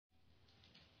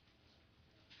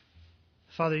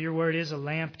Father, your word is a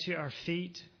lamp to our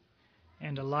feet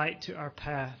and a light to our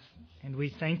path. And we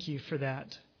thank you for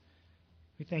that.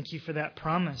 We thank you for that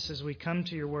promise as we come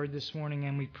to your word this morning.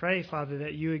 And we pray, Father,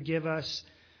 that you would give us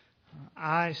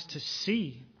eyes to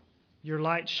see your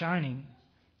light shining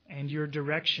and your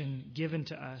direction given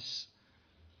to us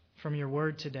from your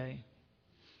word today.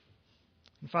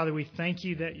 And Father, we thank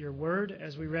you that your word,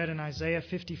 as we read in Isaiah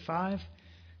 55,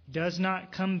 does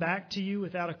not come back to you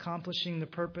without accomplishing the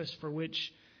purpose for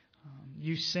which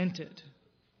you sent it.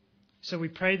 So we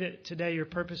pray that today your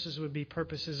purposes would be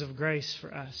purposes of grace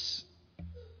for us.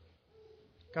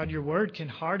 God, your word can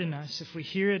harden us. If we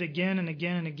hear it again and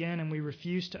again and again and we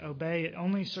refuse to obey, it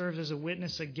only serves as a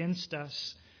witness against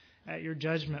us at your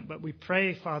judgment. But we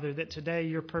pray, Father, that today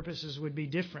your purposes would be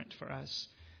different for us,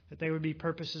 that they would be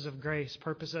purposes of grace,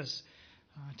 purposes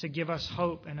to give us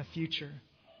hope and a future,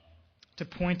 to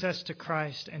point us to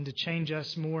Christ and to change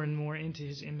us more and more into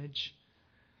His image.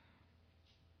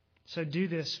 So do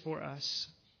this for us,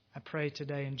 I pray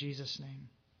today in Jesus' name.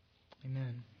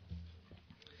 Amen.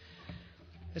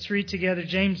 Let's read together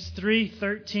James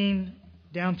 3:13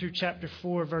 down through chapter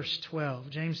 4, verse 12.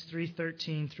 James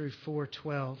 3:13 through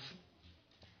 4:12.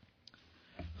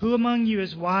 Who among you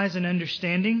is wise and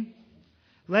understanding?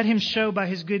 Let him show by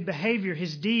his good behavior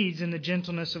his deeds in the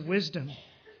gentleness of wisdom.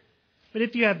 But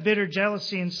if you have bitter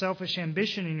jealousy and selfish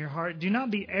ambition in your heart, do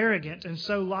not be arrogant and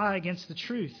so lie against the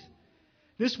truth.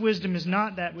 This wisdom is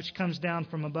not that which comes down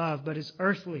from above, but is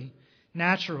earthly,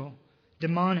 natural,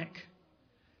 demonic.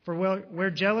 For where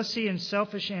jealousy and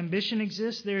selfish ambition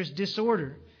exist, there is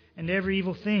disorder and every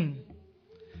evil thing.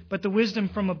 But the wisdom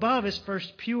from above is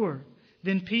first pure,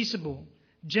 then peaceable,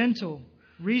 gentle,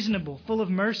 reasonable, full of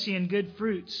mercy and good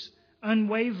fruits,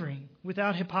 unwavering,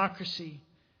 without hypocrisy.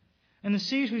 And the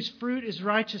seed whose fruit is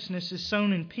righteousness is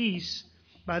sown in peace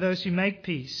by those who make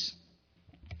peace.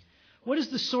 What is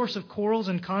the source of quarrels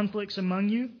and conflicts among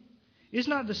you? Is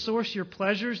not the source your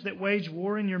pleasures that wage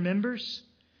war in your members?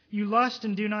 You lust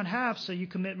and do not have, so you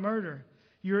commit murder.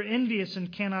 You are envious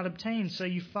and cannot obtain, so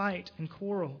you fight and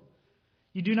quarrel.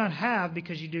 You do not have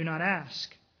because you do not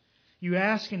ask. You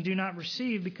ask and do not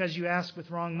receive because you ask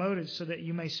with wrong motives, so that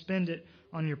you may spend it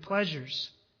on your pleasures.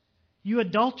 You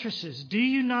adulteresses, do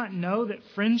you not know that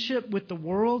friendship with the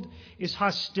world is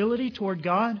hostility toward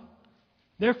God?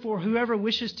 Therefore, whoever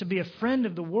wishes to be a friend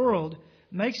of the world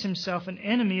makes himself an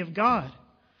enemy of God.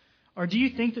 Or do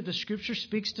you think that the Scripture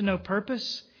speaks to no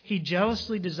purpose? He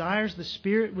jealously desires the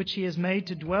Spirit which He has made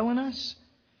to dwell in us,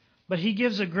 but He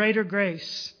gives a greater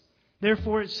grace.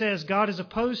 Therefore it says, God is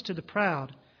opposed to the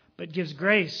proud, but gives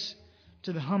grace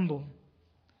to the humble.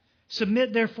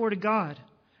 Submit therefore to God.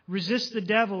 Resist the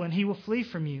devil, and he will flee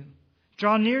from you.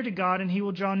 Draw near to God, and He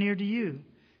will draw near to you.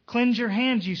 Cleanse your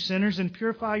hands, you sinners, and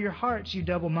purify your hearts, you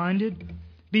double-minded.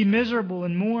 Be miserable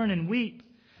and mourn and weep.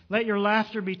 Let your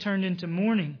laughter be turned into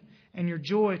mourning, and your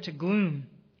joy to gloom.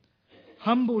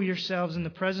 Humble yourselves in the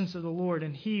presence of the Lord,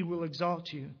 and He will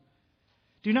exalt you.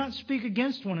 Do not speak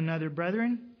against one another,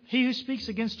 brethren. He who speaks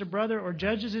against a brother or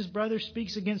judges his brother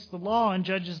speaks against the law and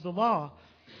judges the law.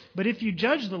 But if you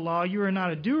judge the law, you are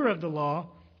not a doer of the law,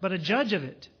 but a judge of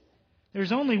it. There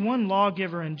is only one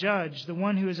lawgiver and judge, the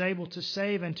one who is able to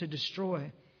save and to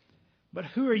destroy. But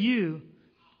who are you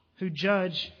who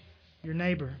judge your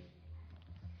neighbor?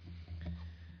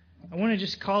 I want to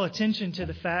just call attention to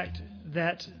the fact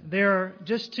that there are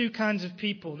just two kinds of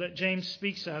people that James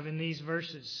speaks of in these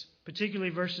verses, particularly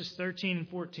verses 13 and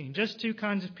 14. Just two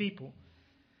kinds of people.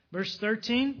 Verse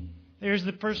 13, there's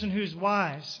the person who's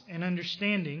wise and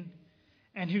understanding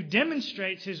and who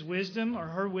demonstrates his wisdom or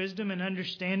her wisdom and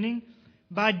understanding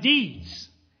by deeds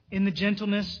in the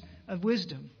gentleness of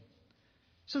wisdom.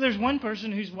 So there's one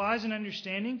person who's wise and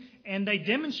understanding, and they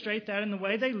demonstrate that in the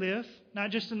way they live,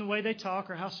 not just in the way they talk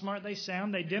or how smart they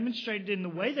sound. They demonstrate it in the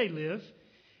way they live,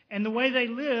 and the way they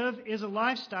live is a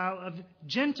lifestyle of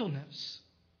gentleness.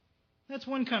 That's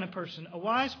one kind of person, a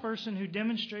wise person who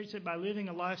demonstrates it by living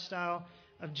a lifestyle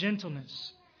of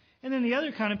gentleness. And then the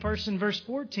other kind of person, verse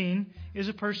 14, is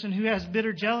a person who has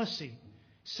bitter jealousy,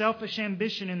 selfish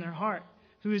ambition in their heart,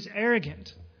 who is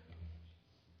arrogant.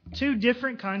 Two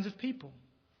different kinds of people.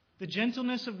 The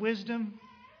gentleness of wisdom,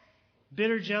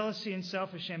 bitter jealousy, and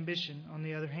selfish ambition on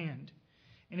the other hand.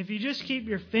 And if you just keep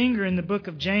your finger in the book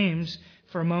of James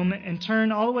for a moment and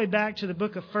turn all the way back to the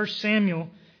book of 1 Samuel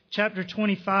chapter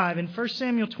 25. In 1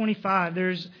 Samuel 25,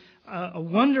 there's a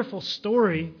wonderful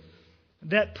story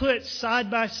that puts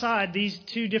side by side these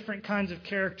two different kinds of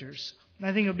characters. And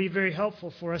I think it'll be very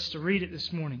helpful for us to read it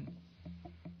this morning.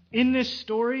 In this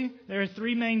story, there are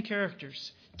three main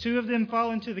characters. Two of them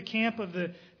fall into the camp of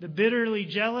the bitterly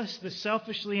jealous, the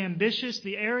selfishly ambitious,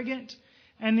 the arrogant.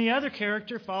 And the other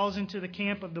character falls into the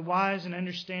camp of the wise and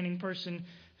understanding person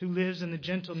who lives in the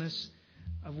gentleness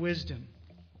of wisdom.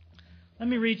 Let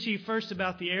me read to you first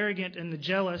about the arrogant and the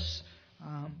jealous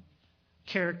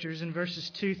characters in verses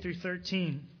 2 through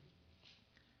 13.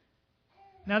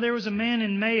 Now there was a man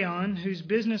in Maon whose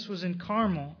business was in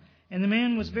Carmel, and the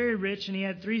man was very rich, and he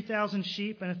had 3,000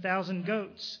 sheep and 1,000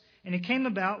 goats. And it came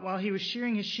about while he was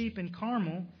shearing his sheep in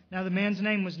Carmel. Now the man's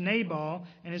name was Nabal,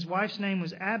 and his wife's name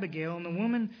was Abigail, and the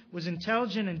woman was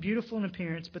intelligent and beautiful in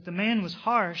appearance, but the man was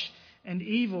harsh and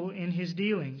evil in his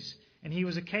dealings, and he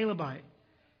was a Calebite.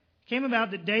 It came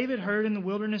about that David heard in the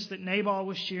wilderness that Nabal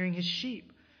was shearing his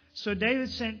sheep. So David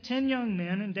sent 10 young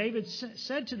men, and David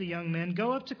said to the young men,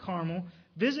 "Go up to Carmel,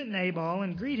 visit Nabal,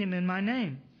 and greet him in my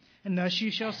name. And thus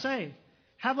you shall say,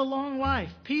 'Have a long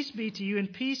life, peace be to you,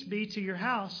 and peace be to your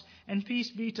house, and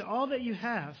peace be to all that you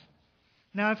have.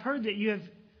 Now I've heard that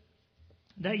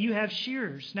you have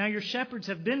shearers. Now your shepherds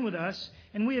have been with us,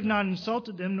 and we have not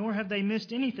insulted them, nor have they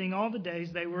missed anything all the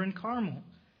days they were in Carmel.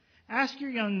 Ask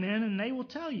your young men, and they will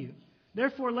tell you.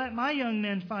 Therefore let my young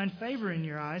men find favor in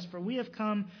your eyes, for we have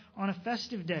come on a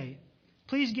festive day.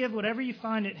 Please give whatever you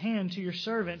find at hand to your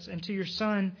servants and to your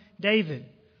son David.'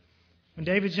 When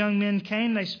David's young men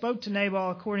came, they spoke to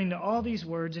Nabal according to all these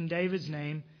words in David's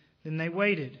name. Then they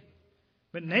waited.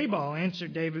 But Nabal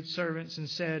answered David's servants and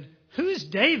said, 'Who is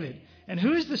David? And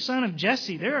who is the son of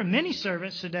Jesse? There are many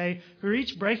servants today who are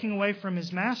each breaking away from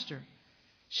his master.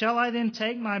 Shall I then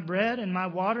take my bread and my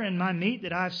water and my meat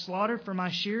that I have slaughtered for my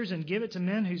shears and give it to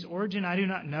men whose origin I do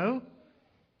not know?'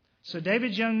 So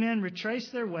David's young men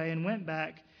retraced their way and went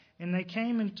back, and they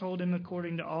came and told him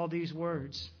according to all these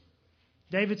words.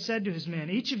 David said to his men,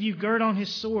 'Each of you gird on his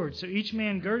sword.' So each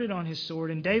man girded on his sword,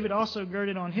 and David also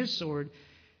girded on his sword.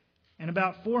 And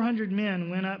about 400 men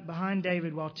went up behind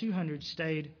David, while 200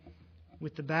 stayed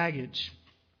with the baggage."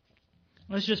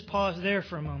 Let's just pause there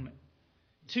for a moment.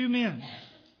 2 men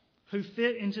who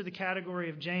fit into the category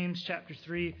of James chapter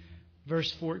 3,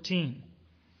 verse 14.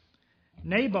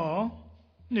 Nabal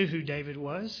knew who David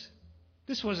was.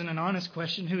 This wasn't an honest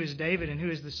question, who is David and who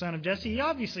is the son of Jesse? He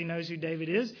obviously knows who David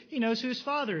is. He knows who his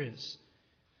father is.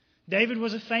 David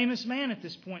was a famous man at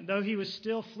this point, though he was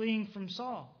still fleeing from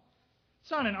Saul.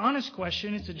 It's not an honest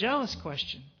question, it's a jealous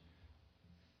question.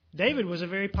 David was a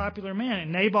very popular man,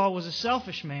 and Nabal was a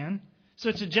selfish man. So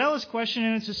it's a jealous question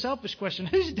and it's a selfish question.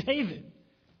 Who's David?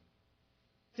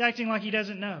 He's acting like he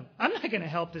doesn't know. I'm not going to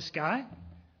help this guy.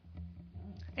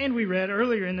 And we read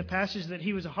earlier in the passage that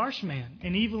he was a harsh man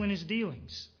and evil in his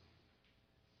dealings.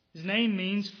 His name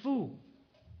means fool.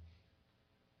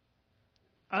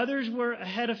 Others were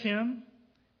ahead of him,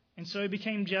 and so he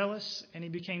became jealous and he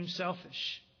became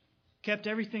selfish. Kept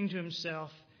everything to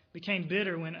himself, became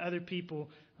bitter when other people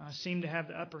seemed to have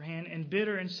the upper hand, and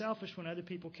bitter and selfish when other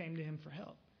people came to him for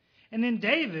help. And then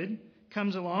David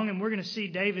comes along, and we're going to see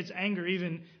David's anger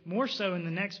even more so in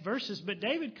the next verses. But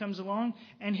David comes along,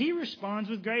 and he responds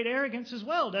with great arrogance as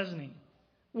well, doesn't he?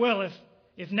 Well,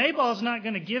 if Nabal's not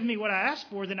going to give me what I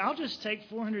asked for, then I'll just take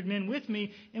 400 men with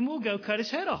me, and we'll go cut his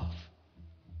head off.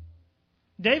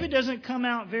 David doesn't come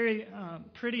out very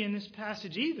pretty in this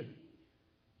passage either.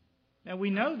 Now,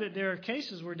 we know that there are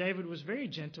cases where David was very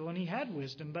gentle and he had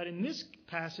wisdom, but in this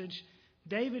passage,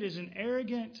 David is an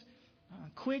arrogant,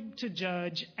 quick to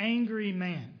judge, angry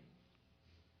man.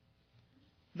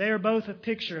 They are both a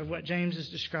picture of what James is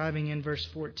describing in verse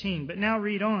 14. But now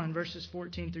read on, verses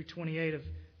 14 through 28 of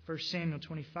 1 Samuel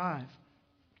 25.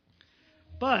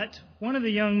 But one of the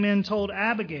young men told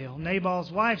Abigail,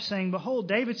 Nabal's wife, saying, "Behold,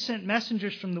 David sent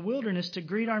messengers from the wilderness to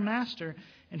greet our master,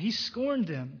 and he scorned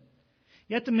them.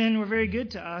 Yet the men were very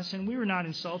good to us, and we were not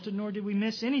insulted, nor did we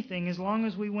miss anything as long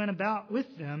as we went about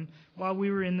with them while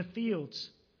we were in the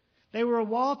fields. They were a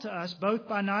wall to us, both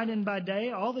by night and by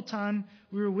day, all the time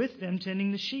we were with them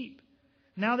tending the sheep.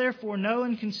 Now therefore know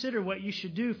and consider what you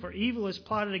should do, for evil is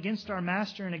plotted against our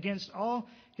master and against all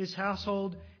his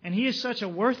household, and he is such a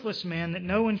worthless man that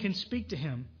no one can speak to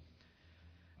him."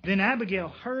 Then Abigail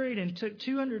hurried and took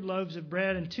 200 loaves of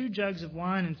bread and 2 jugs of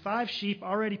wine and 5 sheep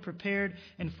already prepared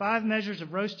and 5 measures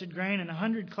of roasted grain and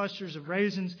 100 clusters of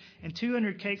raisins and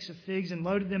 200 cakes of figs, and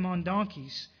loaded them on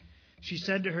donkeys. She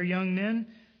said to her young men,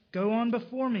 "Go on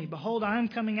before me. Behold, I am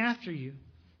coming after you."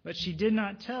 But she did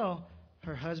not tell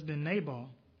her husband Nabal.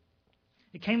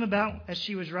 It came about as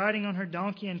she was riding on her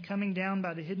donkey and coming down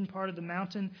by the hidden part of the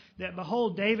mountain that,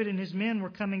 behold, David and his men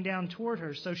were coming down toward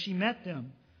her. So she met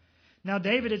them. Now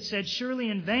David had said, "Surely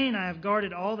in vain I have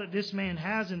guarded all that this man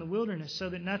has in the wilderness, so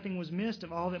that nothing was missed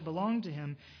of all that belonged to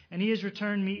him, and he has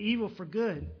returned me evil for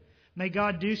good. May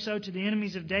God do so to the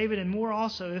enemies of David, and more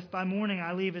also, if by morning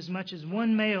I leave as much as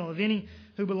one male of any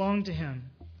who belong to him."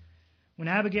 When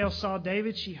Abigail saw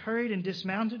David, she hurried and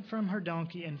dismounted from her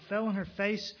donkey and fell on her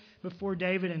face before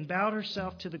David and bowed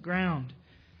herself to the ground.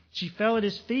 She fell at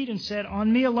his feet and said,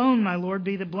 "On me alone, my lord,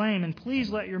 be the blame, and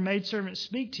please let your maidservant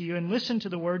speak to you and listen to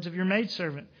the words of your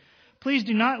maidservant. Please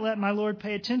do not let my lord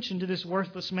pay attention to this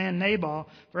worthless man Nabal,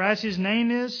 for as his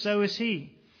name is, so is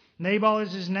he. Nabal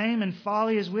is his name, and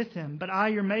folly is with him. But I,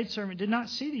 your maidservant, did not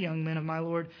see the young men of my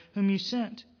lord whom you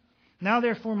sent. Now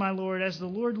therefore, my lord, as the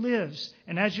Lord lives,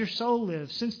 and as your soul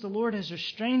lives, since the Lord has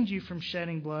restrained you from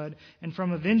shedding blood and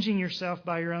from avenging yourself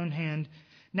by your own hand,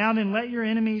 now then let your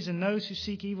enemies and those who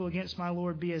seek evil against my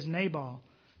lord be as Nabal.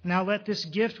 Now let this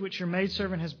gift which your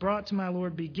maidservant has brought to my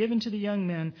lord be given to the young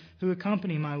men who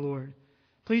accompany my lord.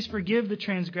 Please forgive the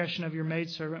transgression of your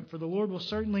maidservant, for the Lord will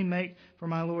certainly make for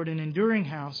my lord an enduring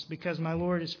house, because my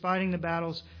lord is fighting the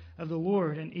battles of the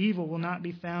Lord, and evil will not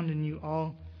be found in you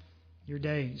all your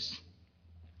days."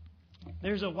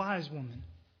 There's a wise woman,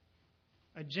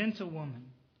 a gentle woman,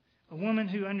 a woman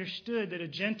who understood that a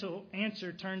gentle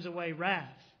answer turns away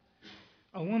wrath,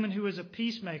 a woman who is a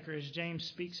peacemaker, as James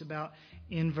speaks about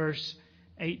in verse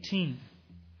 18.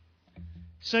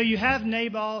 So you have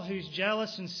Nabal, who's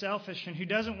jealous and selfish and who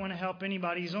doesn't want to help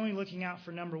anybody. He's only looking out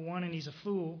for number one, and he's a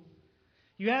fool.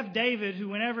 You have David, who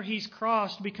whenever he's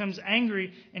crossed becomes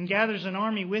angry and gathers an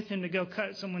army with him to go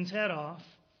cut someone's head off.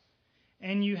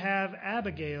 And you have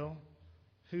Abigail,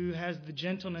 who has the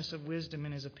gentleness of wisdom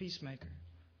and is a peacemaker.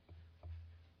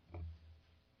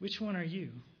 Which one are you?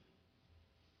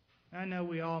 I know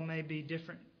we all may be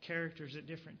different characters at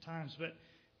different times, but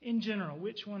in general,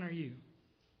 which one are you?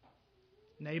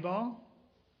 Nabal?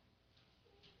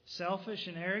 Selfish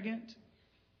and arrogant?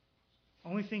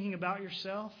 Only thinking about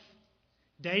yourself?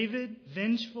 David?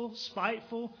 Vengeful,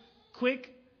 spiteful, quick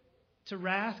to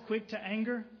wrath, quick to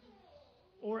anger?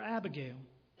 Or Abigail,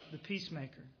 the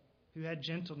peacemaker, who had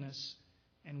gentleness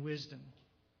and wisdom?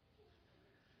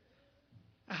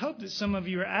 I hope that some of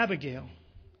you are Abigail,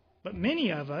 but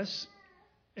many of us,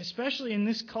 especially in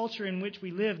this culture in which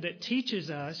we live that teaches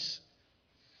us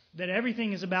that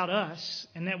everything is about us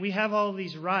and that we have all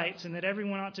these rights and that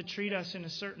everyone ought to treat us in a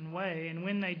certain way, and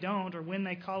when they don't or when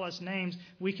they call us names,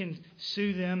 we can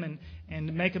sue them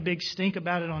and make a big stink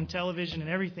about it on television and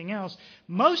everything else.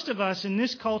 Most of us in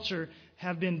this culture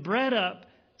have been bred up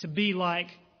to be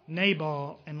like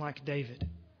Nabal and like David.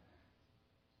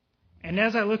 And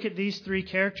as I look at these three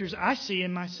characters, I see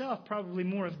in myself probably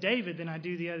more of David than I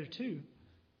do the other two.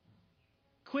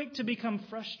 Quick to become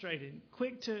frustrated,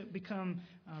 quick to become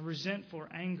resentful or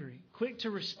angry, quick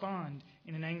to respond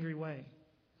in an angry way.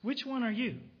 Which one are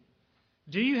you?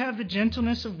 Do you have the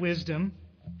gentleness of wisdom,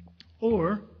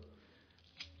 or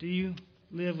do you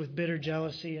live with bitter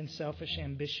jealousy and selfish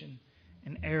ambition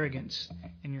and arrogance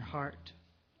in your heart?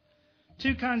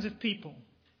 Two kinds of people.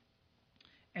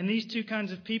 And these two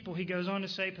kinds of people, he goes on to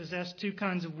say, possess two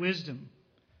kinds of wisdom.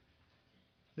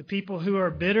 The people who are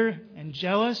bitter and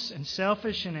jealous and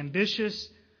selfish and ambitious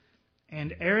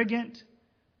and arrogant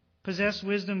possess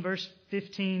wisdom, verse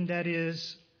 15, that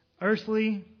is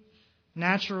earthly,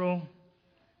 natural,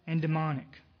 and demonic.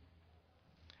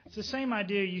 It's the same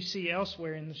idea you see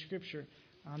elsewhere in the Scripture,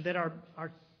 that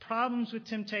our problems with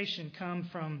temptation come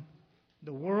from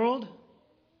the world,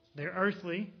 they're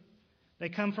earthly, they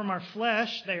come from our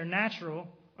flesh, they are natural,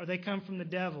 or they come from the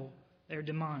devil, they're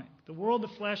demonic. The world, the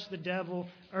flesh, the devil,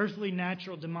 earthly,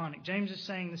 natural, demonic. James is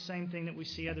saying the same thing that we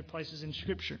see other places in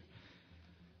Scripture.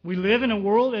 We live in a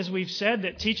world, as we've said,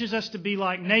 that teaches us to be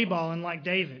like Nabal and like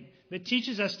David, that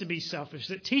teaches us to be selfish,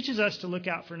 that teaches us to look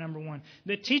out for number one,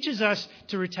 that teaches us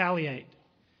to retaliate.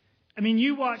 I mean,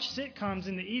 you watch sitcoms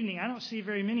in the evening. I don't see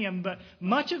very many of them, but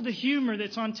much of the humor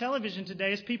that's on television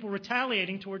today is people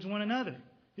retaliating towards one another.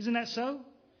 Isn't that so?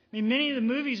 I mean, many of the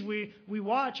movies we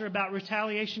watch are about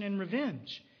retaliation and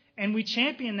revenge. And we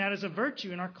champion that as a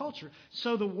virtue in our culture.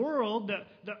 So the world,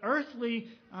 the earthly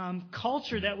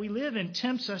culture that we live in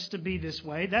tempts us to be this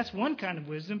way. That's one kind of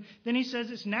wisdom. Then he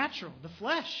says it's natural. The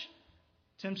flesh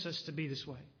tempts us to be this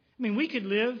way. I mean, we could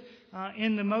live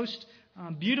in the most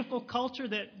beautiful culture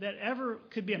that ever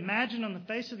could be imagined on the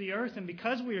face of the earth. And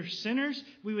because we are sinners,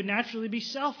 we would naturally be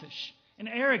selfish and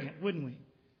arrogant, wouldn't we?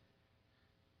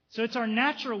 So it's our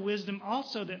natural wisdom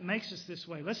also that makes us this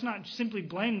way. Let's not simply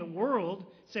blame the world.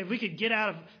 Say if we could get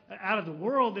out of the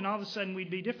world, then all of a sudden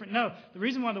we'd be different. No, the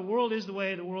reason why the world is the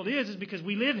way the world is because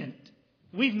we live in it.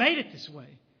 We've made it this way.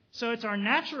 So it's our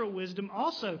natural wisdom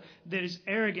also that is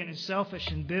arrogant and selfish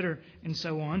and bitter and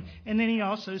so on. And then he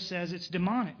also says it's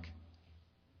demonic.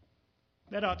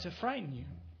 That ought to frighten you.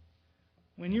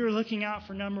 When you are looking out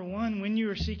for number one, when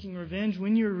you are seeking revenge,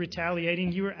 when you are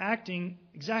retaliating, you are acting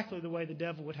exactly the way the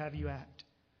devil would have you act.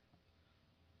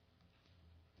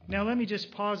 Now let me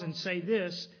just pause and say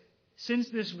this. Since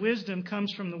this wisdom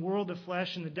comes from the world, the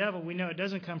flesh, and the devil, we know it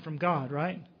doesn't come from God,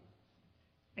 right?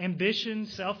 Ambition,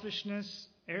 selfishness,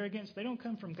 arrogance, they don't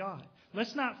come from God.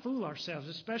 Let's not fool ourselves,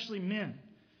 especially men.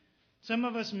 Some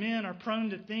of us men are prone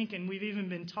to think, and we've even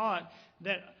been taught,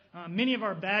 that many of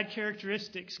our bad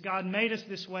characteristics, God made us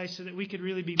this way so that we could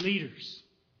really be leaders.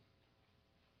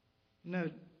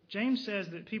 No, James says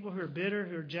that people who are bitter,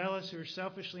 who are jealous, who are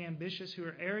selfishly ambitious, who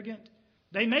are arrogant,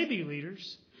 they may be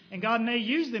leaders, and God may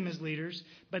use them as leaders,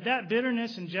 but that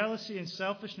bitterness and jealousy and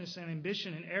selfishness and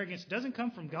ambition and arrogance doesn't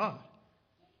come from God.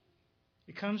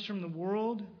 It comes from the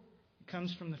world, it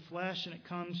comes from the flesh, and it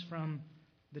comes from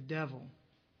the devil,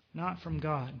 not from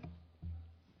God.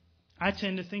 I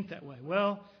tend to think that way.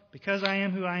 Well, because I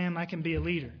am who I am, I can be a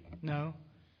leader. No.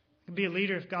 I can be a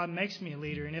leader if God makes me a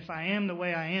leader. And if I am the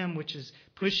way I am, which is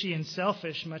pushy and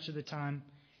selfish much of the time,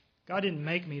 God didn't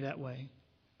make me that way.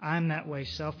 I'm that way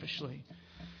selfishly.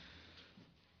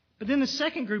 But then the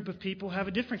second group of people have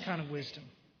a different kind of wisdom.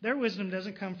 Their wisdom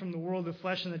doesn't come from the world, the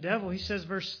flesh, and the devil. He says,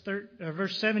 verse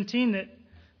 17, that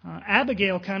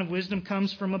Abigail kind of wisdom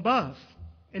comes from above.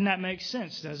 And that makes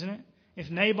sense, doesn't it? If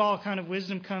Nabal kind of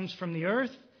wisdom comes from the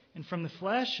earth and from the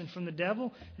flesh and from the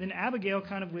devil, then Abigail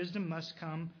kind of wisdom must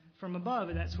come from above.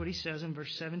 And that's what he says in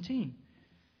verse 17.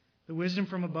 The wisdom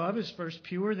from above is first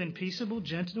pure, then peaceable,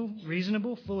 gentle,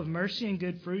 reasonable, full of mercy and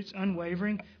good fruits,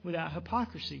 unwavering, without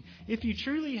hypocrisy. If you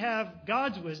truly have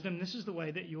God's wisdom, this is the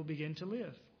way that you will begin to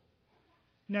live.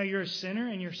 Now, you're a sinner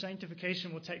and your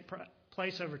sanctification will take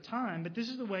place over time, but this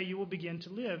is the way you will begin to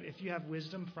live if you have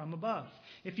wisdom from above.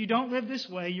 If you don't live this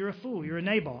way, you're a fool. You're a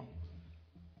Nabal.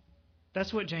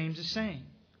 That's what James is saying.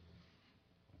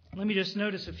 Let me just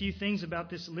notice a few things about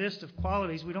this list of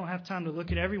qualities. We don't have time to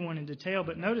look at everyone in detail,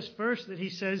 but notice first that he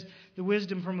says the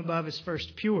wisdom from above is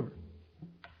first pure.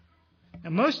 Now,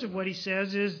 most of what he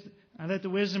says is that the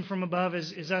wisdom from above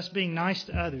is us being nice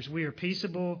to others. We are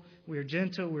peaceable, we are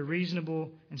gentle, we're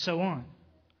reasonable, and so on.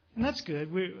 And that's good.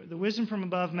 The wisdom from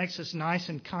above makes us nice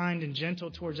and kind and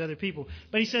gentle towards other people.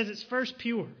 But he says it's first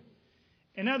pure.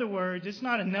 In other words, it's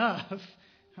not enough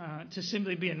to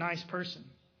simply be a nice person.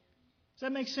 Does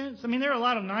that make sense? I mean, there are a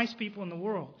lot of nice people in the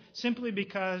world simply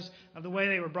because of the way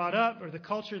they were brought up or the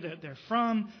culture that they're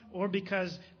from or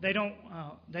because they don't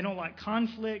like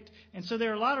conflict. And so there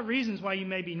are a lot of reasons why you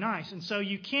may be nice. And so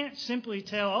you can't simply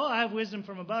tell, I have wisdom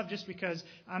from above just because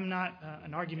I'm not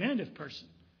an argumentative person.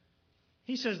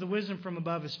 He says the wisdom from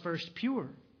above is first pure.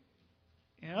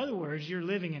 In other words, you're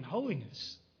living in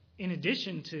holiness in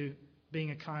addition to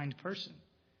being a kind person.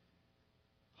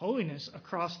 Holiness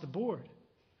across the board.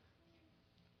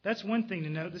 That's one thing to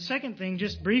note. The second thing,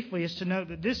 just briefly, is to note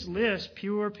that this list,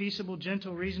 pure, peaceable,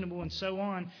 gentle, reasonable, and so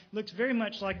on, looks very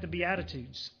much like the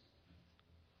Beatitudes.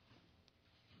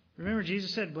 Remember,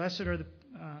 Jesus said, blessed are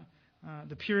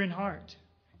the pure in heart.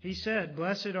 He said,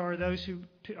 blessed are those who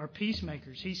are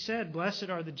peacemakers. He said, blessed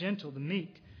are the gentle, the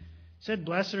meek. He said,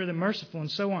 blessed are the merciful,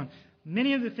 and so on.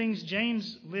 Many of the things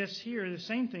James lists here are the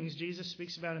same things Jesus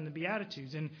speaks about in the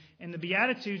Beatitudes. And the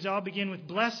Beatitudes all begin with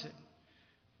blessed.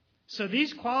 So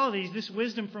these qualities, this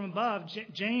wisdom from above,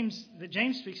 that James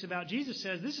speaks about, Jesus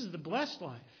says this is the blessed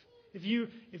life. If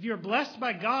you're blessed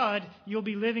by God, you'll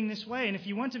be living this way. And if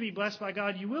you want to be blessed by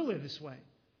God, you will live this way.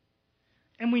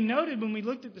 And we noted when we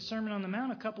looked at the Sermon on the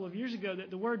Mount a couple of years ago that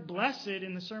the word blessed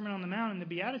in the Sermon on the Mount and the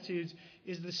Beatitudes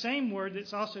is the same word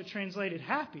that's also translated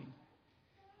happy.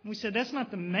 And we said that's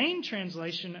not the main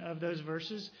translation of those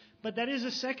verses, but that is a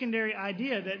secondary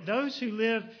idea that those who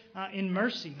live in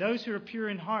mercy, those who are pure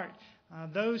in heart,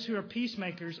 those who are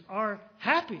peacemakers are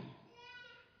happy.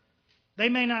 They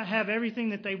may not have everything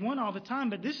that they want all the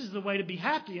time, but this is the way to be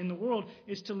happy in the world,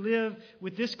 is to live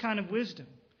with this kind of wisdom.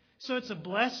 So it's a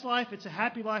blessed life, it's a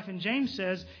happy life, and James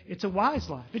says it's a wise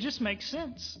life. It just makes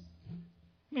sense.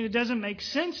 I mean, it doesn't make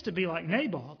sense to be like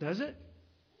Nabal, does it?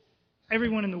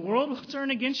 Everyone in the world will turn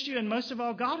against you, and most of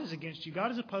all, God is against you.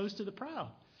 God is opposed to the proud.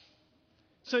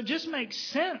 So it just makes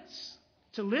sense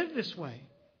to live this way.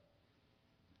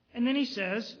 And then he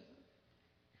says,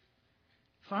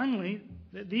 finally,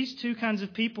 that these two kinds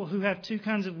of people who have two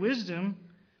kinds of wisdom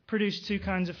produce two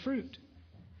kinds of fruit.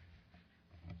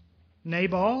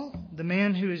 Nabal, the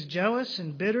man who is jealous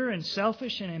and bitter and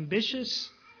selfish and ambitious,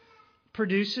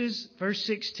 produces, verse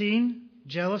 16,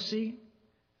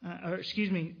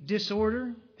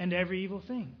 disorder and every evil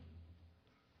thing.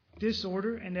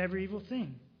 Disorder and every evil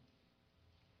thing.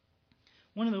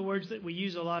 One of the words that we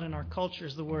use a lot in our culture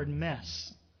is the word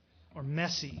mess or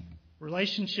messy.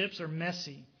 Relationships are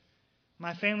messy.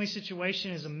 My family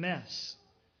situation is a mess.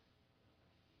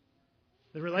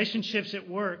 The relationships at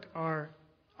work are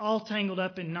all tangled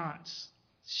up in knots.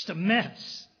 It's just a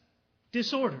mess.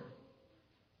 Disorder.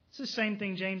 It's the same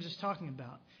thing James is talking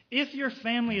about. If your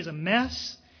family is a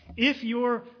mess, if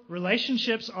your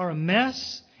relationships are a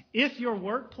mess, if your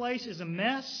workplace is a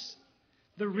mess,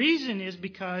 the reason is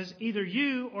because either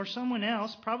you or someone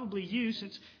else, probably you,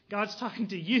 since God's talking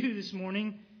to you this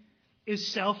morning, is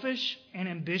selfish and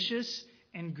ambitious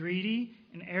and greedy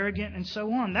and arrogant and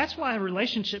so on. That's why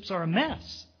relationships are a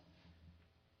mess.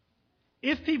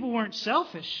 If people weren't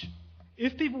selfish,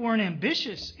 if people weren't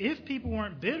ambitious, if people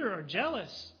weren't bitter or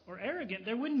jealous or arrogant,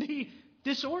 there wouldn't be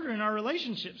disorder in our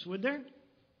relationships, would there?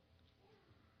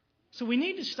 So we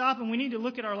need to stop and we need to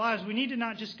look at our lives. We need to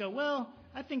not just go, well,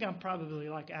 I think I'm probably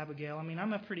like Abigail. I mean,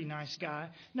 I'm a pretty nice guy.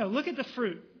 No, look at the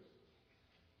fruit.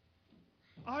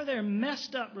 Are there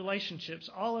messed up relationships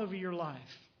all over your life?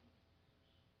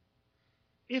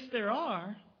 If there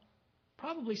are,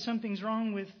 probably something's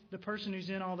wrong with the person who's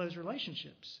in all those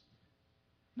relationships.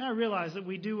 Now I realize that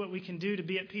we do what we can do to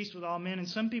be at peace with all men, and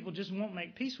some people just won't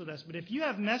make peace with us. But if you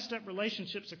have messed up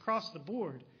relationships across the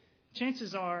board,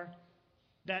 chances are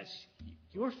that's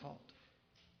your fault.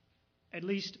 At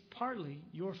least partly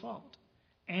your fault.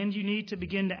 And you need to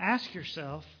begin to ask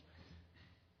yourself,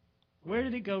 where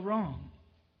did it go wrong?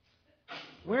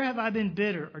 Where have I been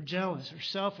bitter or jealous or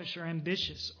selfish or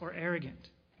ambitious or arrogant?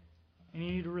 And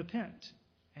you need to repent.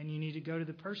 And you need to go to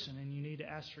the person. And you need to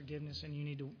ask forgiveness. And you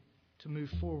need to move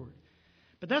forward.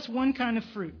 But that's one kind of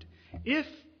fruit. If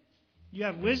you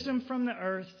have wisdom from the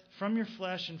earth, from your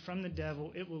flesh, and from the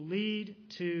devil, it will lead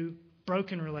to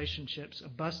broken relationships, a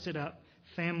busted up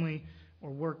family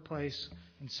or workplace,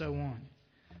 and so on.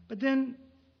 But then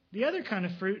the other kind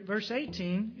of fruit, verse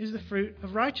 18, is the fruit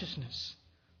of righteousness.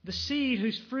 The seed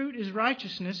whose fruit is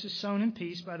righteousness is sown in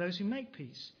peace by those who make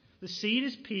peace. The seed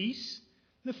is peace,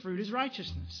 the fruit is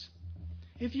righteousness.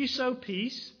 If you sow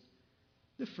peace,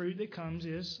 the fruit that comes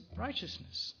is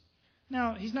righteousness.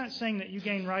 Now, he's not saying that you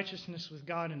gain righteousness with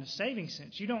God in a saving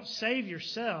sense. You don't save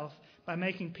yourself by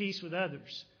making peace with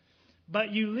others.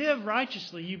 But you live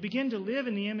righteously. You begin to live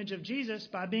in the image of Jesus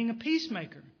by being a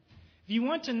peacemaker. If you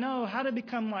want to know how to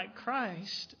become like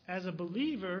Christ as a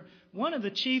believer, one of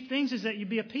the chief things is that you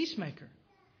be a peacemaker.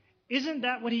 Isn't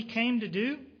that what he came to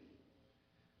do?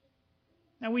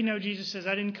 Now we know Jesus says,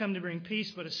 I didn't come to bring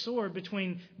peace but a sword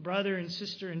between brother and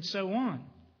sister and so on.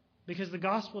 Because the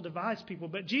gospel divides people.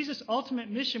 But Jesus' ultimate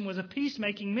mission was a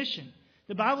peacemaking mission.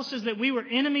 The Bible says that we were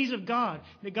enemies of God,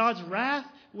 that God's wrath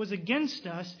was against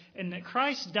us, and that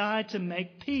Christ died to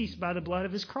make peace by the blood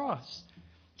of his cross.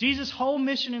 Jesus' whole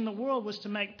mission in the world was to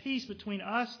make peace between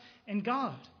us and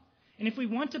God. And if we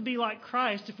want to be like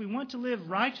Christ, if we want to live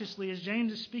righteously, as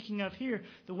James is speaking of here,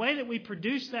 the way that we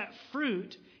produce that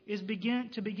fruit is begin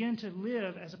to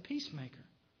live as a peacemaker.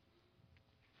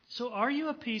 So are you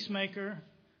a peacemaker,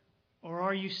 or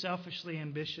are you selfishly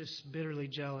ambitious, bitterly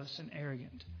jealous, and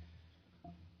arrogant?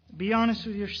 Be honest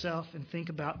with yourself and think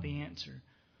about the answer.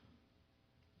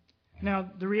 Now,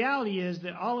 the reality is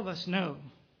that all of us know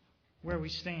where we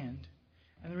stand.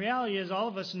 And the reality is all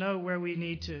of us know where we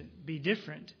need to be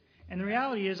different. And the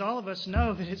reality is all of us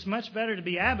know that it's much better to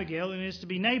be Abigail than it is to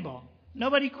be Nabal.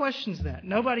 Nobody questions that.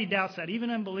 Nobody doubts that. Even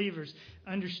unbelievers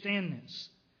understand this.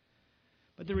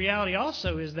 But the reality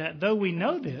also is that though we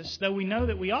know this, though we know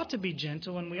that we ought to be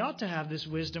gentle and we ought to have this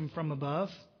wisdom from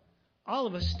above, all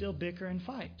of us still bicker and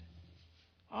fight.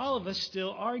 All of us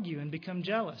still argue and become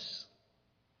jealous.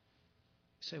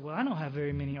 You say, well, I don't have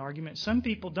very many arguments. Some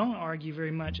people don't argue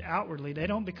very much outwardly. They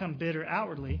don't become bitter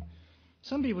outwardly.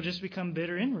 Some people just become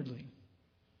bitter inwardly.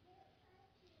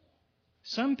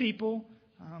 Some people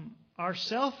are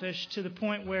selfish to the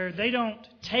point where they don't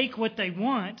take what they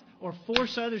want or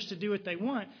force others to do what they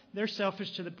want. They're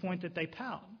selfish to the point that they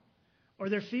pout or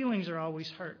their feelings are always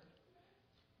hurt.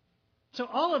 So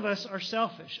all of us are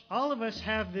selfish. All of us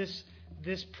have this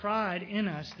pride in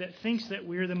us that thinks that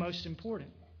we're the most important.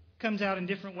 It comes out in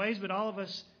different ways, but all of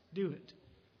us do it.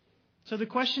 So the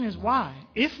question is why?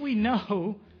 If we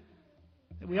know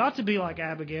that we ought to be like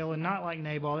Abigail and not like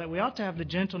Nabal, that we ought to have the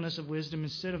gentleness of wisdom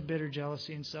instead of bitter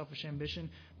jealousy and selfish ambition,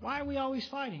 why are we always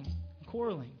fighting and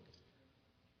quarreling?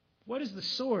 What is the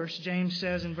source, James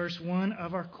says in verse 1,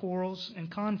 of our quarrels and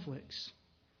conflicts?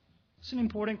 It's an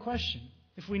important question.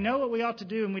 If we know what we ought to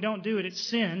do and we don't do it, it's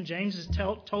sin. James has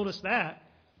told us that.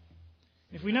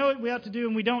 If we know what we ought to do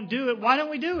and we don't do it, why don't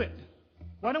we do it?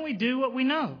 Why don't we do what we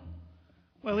know?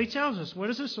 Well, he tells us, what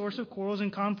is the source of quarrels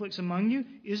and conflicts among you?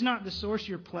 Is not the source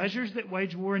your pleasures that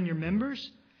wage war in your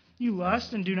members? You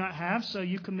lust and do not have, so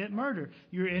you commit murder.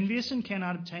 You are envious and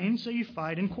cannot obtain, so you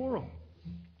fight and quarrel.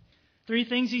 3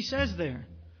 things he says there.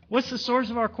 What's the source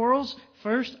of our quarrels?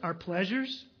 First, our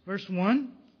pleasures. Verse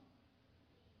 1.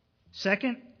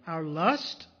 Second, our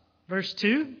lust, verse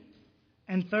 2.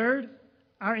 And third,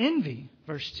 our envy,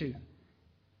 verse 2.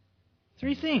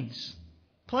 3 things.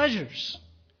 Pleasures.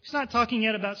 He's not talking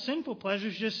yet about sinful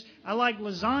pleasures, just, I like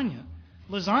lasagna.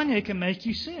 Lasagna can make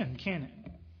you sin, can it?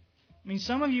 I mean,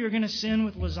 some of you are going to sin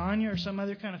with lasagna or some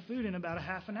other kind of food in about a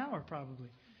half an hour, probably.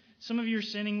 Some of you are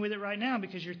sinning with it right now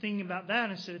because you're thinking about that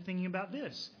instead of thinking about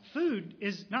this. Food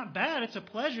is not bad, it's a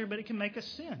pleasure, but it can make us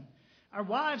sin. Our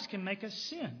wives can make us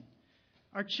sin.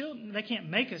 Our children, they can't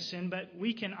make us sin, but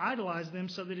we can idolize them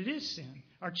so that it is sin.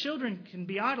 Our children can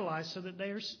be idolized so that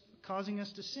they are causing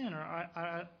us to sin, or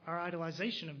our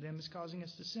idolization of them is causing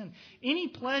us to sin. Any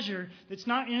pleasure that's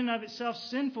not in and of itself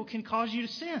sinful can cause you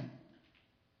to sin.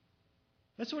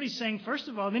 That's what he's saying, first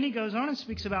of all. Then he goes on and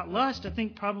speaks about lust. I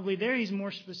think probably there he's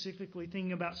more specifically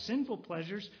thinking about sinful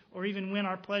pleasures, or even when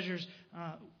our pleasures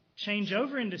change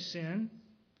over into sin.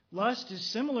 Lust is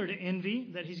similar to envy,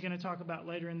 that he's going to talk about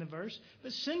later in the verse.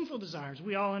 But sinful desires,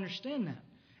 we all understand that.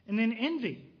 And then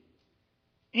envy.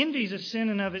 Envy is a sin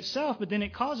in of itself, but then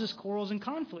it causes quarrels and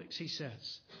conflicts, he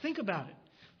says. Think about it.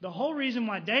 The whole reason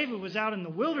why David was out in the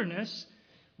wilderness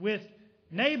with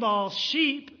Nabal's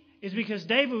sheep is because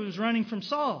David was running from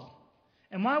Saul.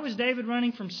 And why was David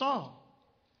running from Saul?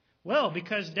 Well,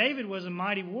 because David was a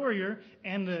mighty warrior,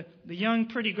 and the young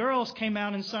pretty girls came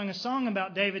out and sung a song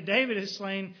about David. David has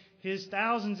slain his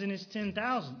thousands and his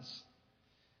 10,000s.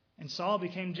 And Saul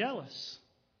became jealous.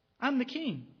 I'm the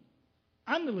king.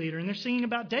 I'm the leader. And they're singing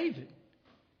about David.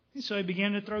 And so he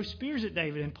began to throw spears at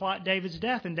David and plot David's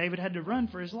death, and David had to run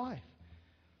for his life.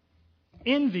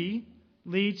 Envy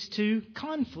leads to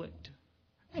conflict.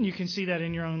 And you can see that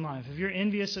in your own life. If you're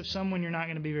envious of someone, you're not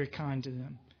going to be very kind to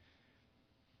them.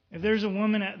 If there's a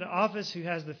woman at the office who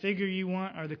has the figure you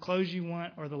want, or the clothes you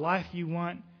want, or the life you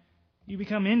want, you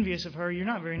become envious of her, you're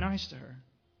not very nice to her.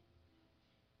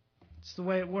 It's the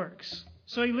way it works.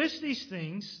 So he lists these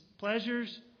things,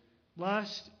 pleasures,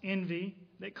 lust, envy,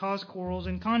 that cause quarrels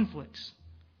and conflicts.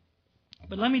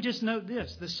 But let me just note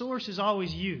this. The source is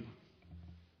always you.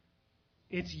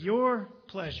 It's your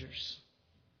pleasures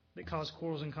that cause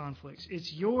quarrels and conflicts.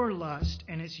 It's your lust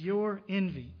and it's your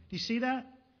envy. Do you see that?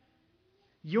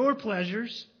 Your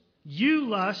pleasures, you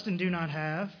lust and do not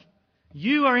have.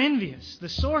 You are envious. The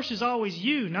source is always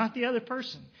you, not the other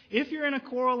person. If you're in a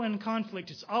quarrel and conflict,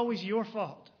 it's always your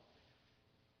fault.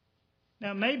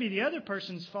 Now, it may be the other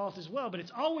person's fault as well, but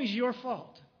it's always your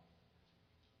fault.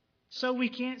 So we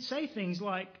can't say things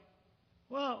like,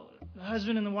 well, the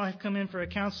husband and the wife come in for a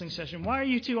counseling session. Why are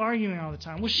you two arguing all the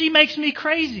time? Well, she makes me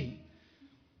crazy.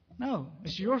 No,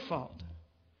 it's your fault.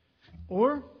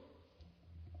 Or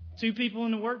two people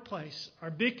in the workplace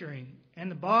are bickering, and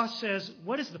the boss says,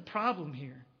 what is the problem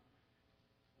here?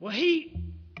 Well,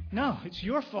 no, it's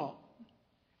your fault.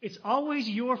 It's always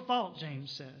your fault, James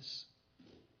says.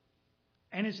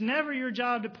 And it's never your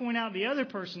job to point out the other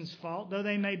person's fault, though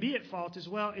they may be at fault as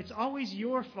well. It's always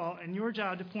your fault and your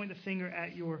job to point the finger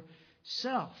at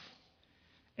yourself.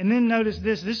 And then notice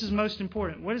this. This is most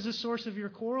important. What is the source of your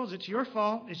quarrels? It's your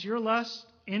fault. It's your lust,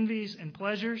 envies, and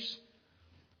pleasures.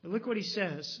 But look what he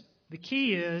says. The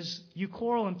key is you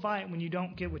quarrel and fight when you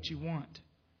don't get what you want.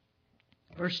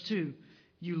 Verse 2.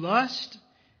 You lust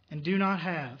and do not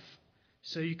have,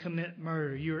 so you commit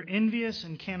murder. You are envious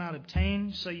and cannot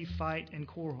obtain, so you fight and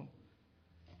quarrel.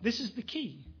 This is the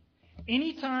key.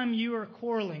 Anytime you are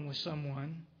quarreling with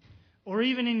someone, or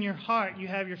even in your heart you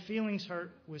have your feelings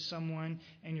hurt with someone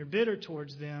and you're bitter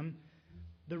towards them,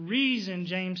 the reason,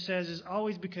 James says, is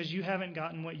always because you haven't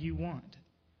gotten what you want.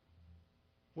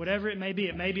 Whatever it may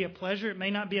be a pleasure, it may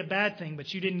not be a bad thing,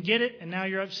 but you didn't get it and now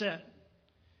you're upset.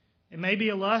 It may be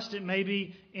a lust, it may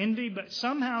be envy, but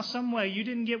somehow, some way, you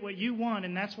didn't get what you want,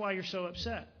 and that's why you're so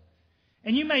upset.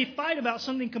 And you may fight about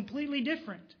something completely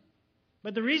different.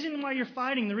 But the reason why you're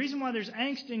fighting, the reason why there's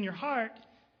angst in your heart,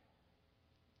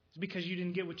 is because you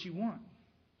didn't get what you want.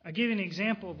 I'll give you an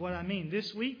example of what I mean.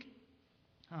 This week,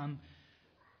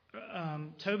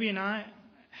 Toby and I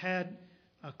had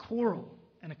a quarrel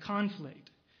and a conflict.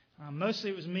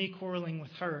 Mostly it was me quarreling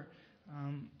with her.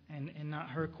 And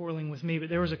not her quarreling with me, but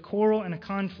there was a quarrel and a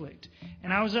conflict.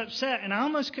 And I was upset, and I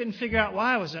almost couldn't figure out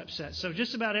why I was upset. So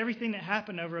just about everything that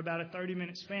happened over about a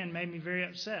 30-minute span made me very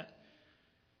upset.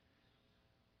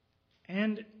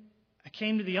 And I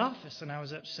came to the office, and I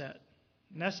was upset.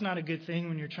 And that's not a good thing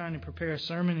when you're trying to prepare a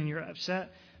sermon and you're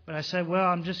upset. But I said, well,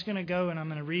 I'm just going to go, and I'm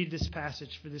going to read this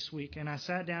passage for this week. And I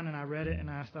sat down, and I read it, and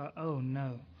I thought, oh,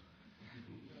 no.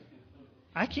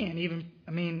 I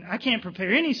can't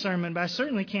prepare any sermon, but I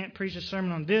certainly can't preach a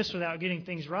sermon on this without getting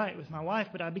things right with my wife.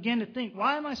 But I began to think,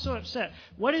 why am I so upset?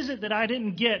 What is it that I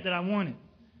didn't get that I wanted?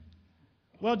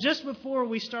 Well, just before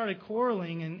we started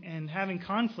quarreling and having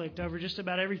conflict over just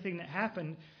about everything that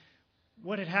happened,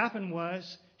 what had happened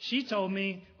was she told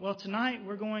me, well, tonight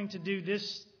we're going to do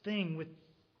this thing with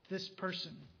this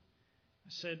person. I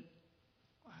said,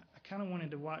 I kind of wanted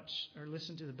to watch or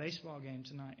listen to the baseball game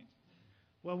tonight.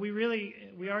 Well, we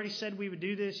already said we would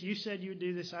do this. You said you would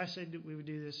do this. I said that we would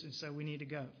do this, and so we need to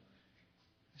go.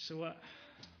 So what?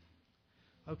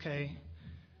 Okay.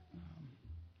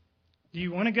 Do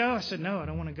you want to go? I said, no, I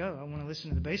don't want to go. I want to listen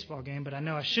to the baseball game, but I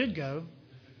know I should go.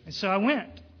 And so I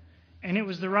went. And it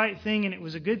was the right thing, and it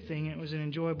was a good thing, and it was an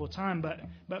enjoyable time.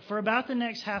 But for about the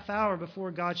next half hour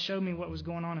before God showed me what was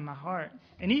going on in my heart,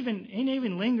 and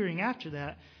even lingering after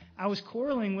that, I was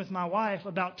quarreling with my wife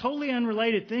about totally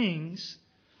unrelated things.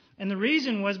 And the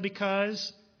reason was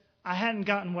because I hadn't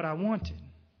gotten what I wanted.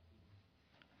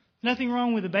 Nothing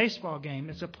wrong with a baseball game.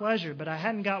 It's a pleasure, but I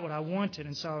hadn't got what I wanted,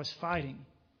 and so I was fighting.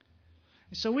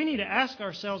 And so we need to ask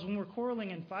ourselves when we're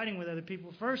quarreling and fighting with other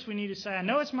people, first we need to say, I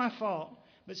know it's my fault.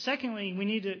 But secondly, we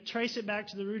need to trace it back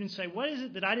to the root and say, what is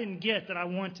it that I didn't get that I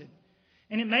wanted?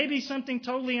 And it may be something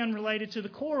totally unrelated to the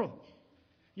quarrel.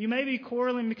 You may be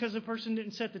quarreling because the person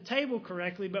didn't set the table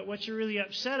correctly, but what you're really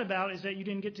upset about is that you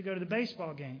didn't get to go to the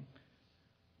baseball game.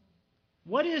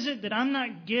 What is it that I'm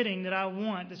not getting that I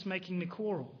want that's making me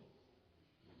quarrel?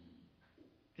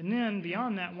 And then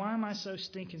beyond that, why am I so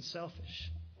stinking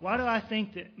selfish? Why do I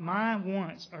think that my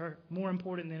wants are more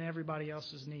important than everybody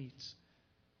else's needs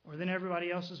or than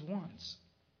everybody else's wants?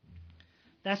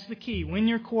 That's the key. When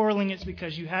you're quarreling, it's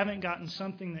because you haven't gotten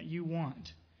something that you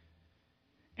want.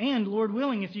 And, Lord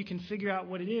willing, if you can figure out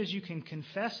what it is, you can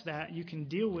confess that, you can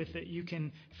deal with it, you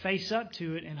can face up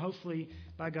to it, and hopefully,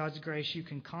 by God's grace, you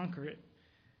can conquer it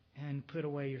and put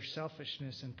away your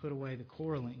selfishness and put away the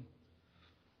quarreling.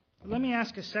 But let me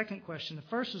ask a second question. The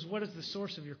first is, what is the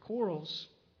source of your quarrels?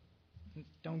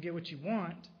 Don't get what you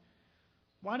want.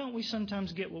 Why don't we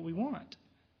sometimes get what we want?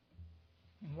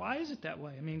 And why is it that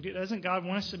way? I mean, doesn't God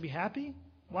want us to be happy?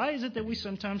 Why is it that we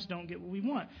sometimes don't get what we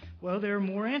want? Well, there are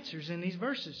more answers in these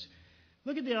verses.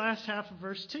 Look at the last half of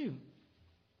verse 2.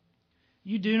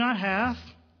 You do not have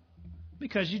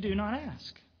because you do not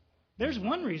ask. There's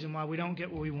one reason why we don't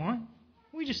get what we want.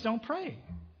 We just don't pray.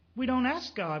 We don't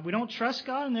ask God. We don't trust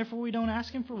God, and therefore we don't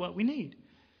ask Him for what we need.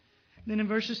 Then in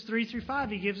verses 3 through 5,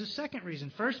 he gives a second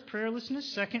reason. First, prayerlessness.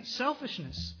 Second,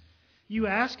 selfishness. You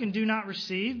ask and do not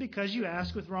receive because you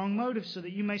ask with wrong motives so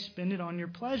that you may spend it on your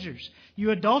pleasures.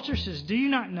 You adulteresses, do you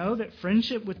not know that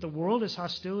friendship with the world is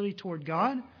hostility toward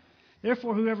God?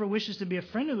 Therefore, whoever wishes to be a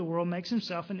friend of the world makes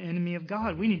himself an enemy of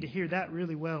God. We need to hear that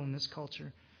really well in this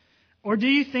culture. Or do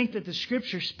you think that the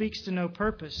Scripture speaks to no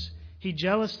purpose? He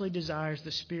jealously desires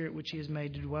the Spirit which He has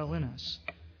made to dwell in us.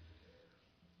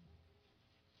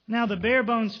 Now, the bare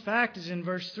bones fact is in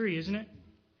verse 3, isn't it?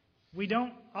 We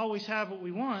don't always have what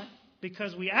we want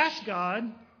because we ask God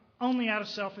only out of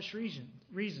selfish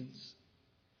reasons.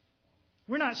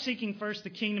 We're not seeking first the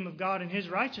kingdom of God and His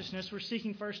righteousness. We're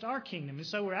seeking first our kingdom. And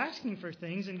so we're asking for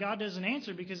things, and God doesn't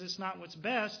answer because it's not what's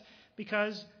best,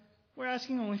 because we're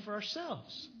asking only for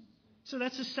ourselves. So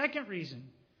that's the second reason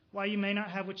why you may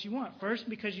not have what you want. First,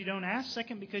 because you don't ask.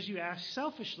 Second, because you ask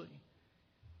selfishly.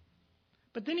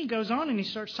 But then he goes on and he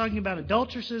starts talking about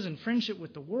adulteresses and friendship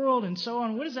with the world and so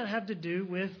on. What does that have to do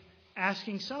with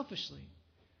asking selfishly?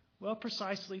 Well,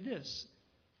 precisely this.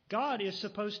 God is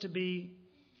supposed to be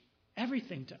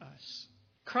everything to us.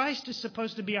 Christ is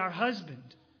supposed to be our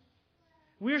husband.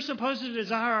 We're supposed to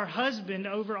desire our husband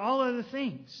over all other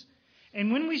things.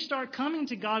 And when we start coming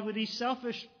to God with these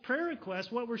selfish prayer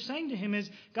requests, what we're saying to Him is,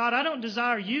 God, I don't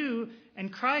desire you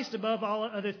and Christ above all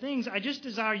other things. I just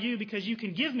desire you because you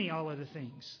can give me all other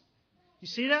things. You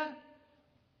see that?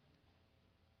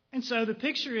 And so the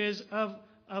picture is of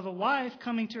a wife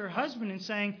coming to her husband and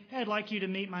saying, hey, I'd like you to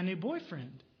meet my new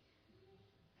boyfriend.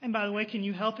 And by the way, can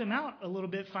you help him out a little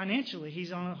bit financially?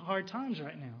 He's on hard times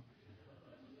right now.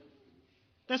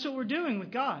 That's what we're doing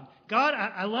with God. God,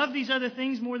 I love these other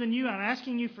things more than you. I'm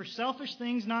asking you for selfish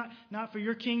things, not for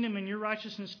your kingdom and your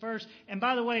righteousness first. And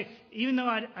by the way, even though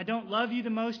I don't love you the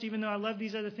most, even though I love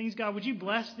these other things, God, would you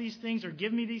bless these things or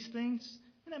give me these things?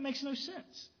 And that makes no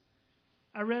sense.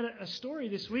 I read a story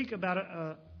this week about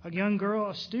a young girl,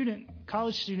 a student,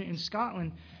 college student in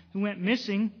Scotland who went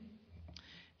missing.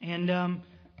 And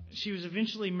she was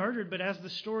eventually murdered. But as the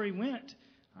story went,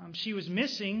 she was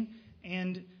missing.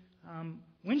 And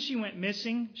when she went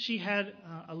missing, she had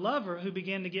a lover who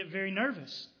began to get very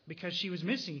nervous because she was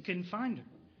missing. He couldn't find her.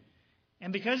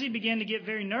 And because he began to get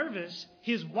very nervous,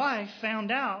 his wife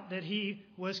found out that he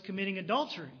was committing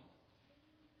adultery.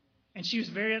 And she was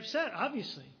very upset,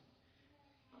 obviously.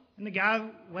 And the guy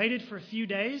waited for a few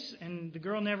days, and the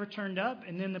girl never turned up.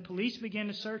 And then the police began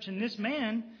to search, and this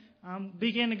man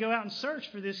began to go out and search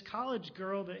for this college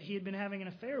girl that he had been having an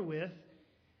affair with.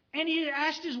 And he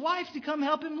asked his wife to come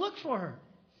help him look for her.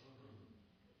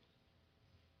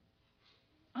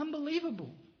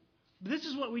 Unbelievable. But this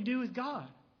is what we do with God.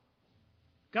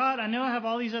 God, I know I have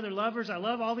all these other lovers. I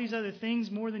love all these other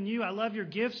things more than you. I love your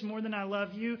gifts more than I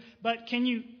love you. But can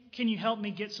you help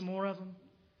me get some more of them?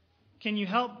 Can you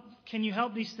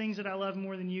help these things that I love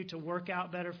more than you to work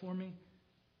out better for me?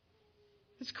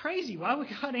 It's crazy. Why would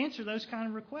God answer those kind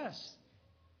of requests?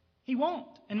 He won't.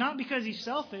 And not because He's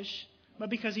selfish, but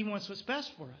because He wants what's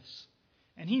best for us.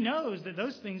 And He knows that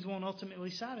those things won't ultimately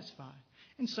satisfy.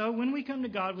 And so when we come to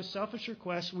God with selfish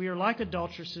requests, we are like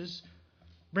adulteresses,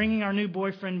 bringing our new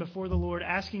boyfriend before the Lord,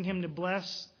 asking Him to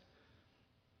bless.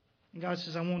 And God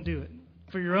says, I won't do it.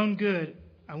 For your own good,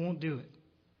 I won't do it.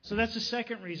 So that's the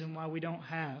second reason why we don't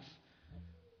have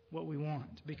what we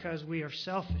want, because we are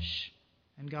selfish,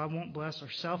 and God won't bless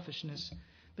our selfishness.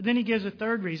 But then He gives a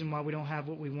third reason why we don't have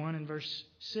what we want in verse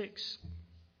 6.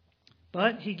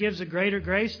 But He gives a greater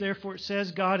grace. Therefore it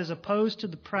says, God is opposed to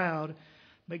the proud,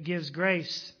 but gives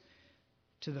grace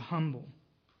to the humble.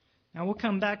 Now we'll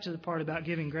come back to the part about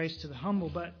giving grace to the humble,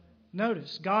 but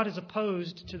notice, God is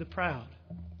opposed to the proud.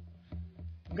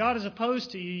 If God is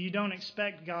opposed to you, you don't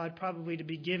expect God probably to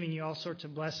be giving you all sorts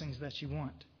of blessings that you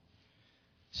want.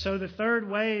 So the third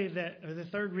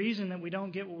reason that we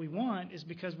don't get what we want is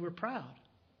because we're proud.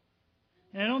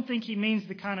 And I don't think He means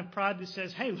the kind of pride that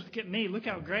says, hey, look at me, look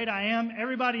how great I am,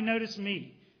 everybody notice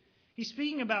me. He's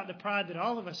speaking about the pride that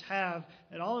all of us have,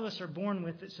 that all of us are born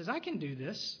with, that says, I can do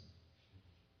this.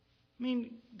 I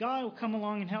mean, God will come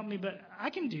along and help me, but I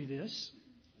can do this.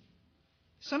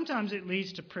 Sometimes it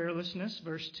leads to prayerlessness,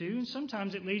 verse 2, and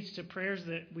sometimes it leads to prayers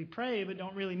that we pray but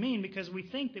don't really mean because we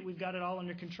think that we've got it all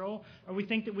under control, or we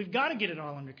think that we've got to get it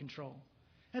all under control.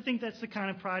 I think that's the kind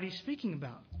of pride He's speaking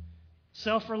about.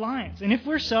 Self-reliance. And if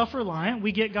we're self-reliant,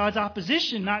 we get God's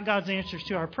opposition, not God's answers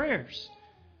to our prayers.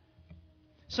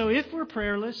 So if we're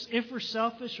prayerless, if we're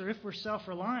selfish, or if we're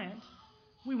self-reliant,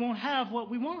 we won't have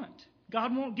what we want.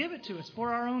 God won't give it to us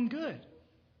for our own good.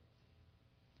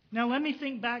 Now let me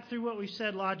think back through what we've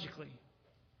said logically.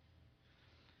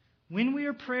 When we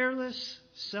are prayerless,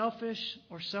 selfish,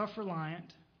 or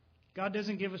self-reliant, God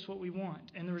doesn't give us what we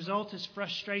want. And the result is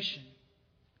frustration,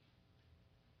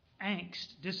 angst,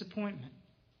 disappointment,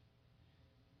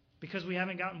 because we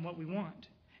haven't gotten what we want.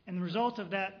 And the result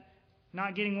of that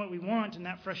not getting what we want and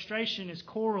that frustration is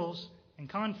quarrels and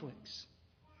conflicts.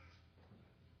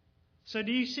 So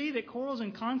do you see that quarrels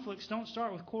and conflicts don't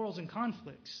start with quarrels and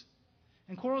conflicts?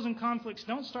 And quarrels and conflicts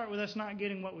don't start with us not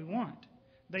getting what we want.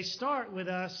 They start with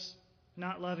us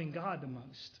not loving God the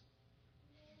most.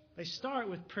 They start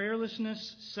with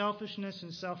prayerlessness, selfishness,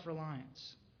 and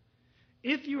self-reliance.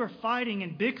 If you are fighting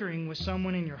and bickering with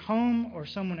someone in your home or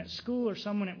someone at school or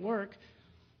someone at work,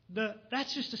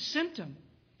 that's just a symptom.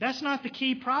 That's not the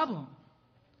key problem.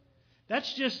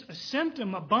 That's just a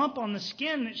symptom, a bump on the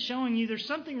skin that's showing you there's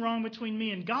something wrong between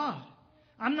me and God.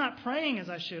 I'm not praying as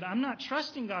I should. I'm not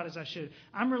trusting God as I should.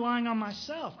 I'm relying on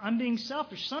myself. I'm being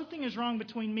selfish. Something is wrong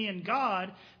between me and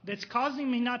God that's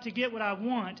causing me not to get what I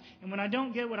want. And when I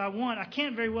don't get what I want, I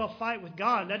can't very well fight with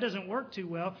God. That doesn't work too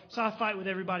well, so I fight with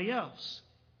everybody else.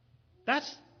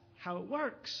 That's how it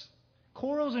works.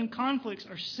 Quarrels and conflicts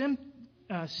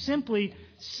are simply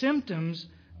symptoms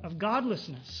of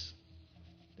godlessness.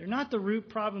 They're not the root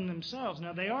problem themselves.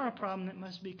 Now, they are a problem that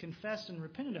must be confessed and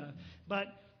repented of, but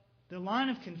the line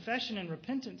of confession and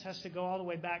repentance has to go all the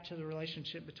way back to the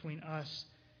relationship between us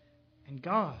and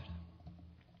God.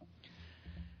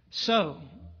 So,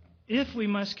 if we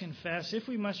must confess, if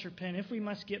we must repent, if we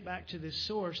must get back to this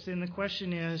source, then the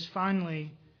question is,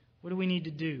 finally, what do we need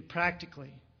to do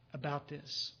practically about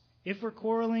this? If we're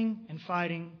quarreling and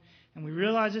fighting, and we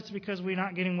realize it's because we're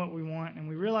not getting what we want, and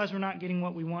we realize we're not getting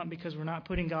what we want because we're not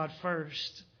putting God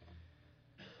first,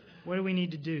 what do we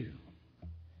need to do?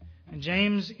 And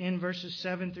James, in verses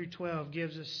 7 through 12,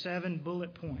 gives us 7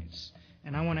 bullet points.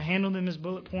 And I want to handle them as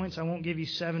bullet points. I won't give you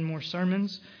 7 more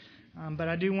sermons, but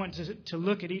I do want to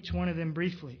look at each one of them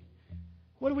briefly.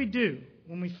 What do we do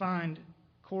when we find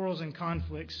quarrels and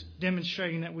conflicts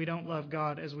demonstrating that we don't love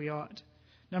God as we ought?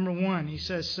 Number 1, he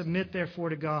says, submit therefore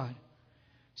to God.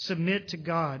 Submit to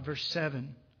God, verse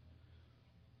 7.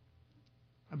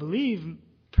 I believe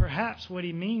perhaps what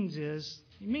he means is,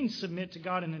 he means submit to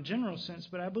God in a general sense,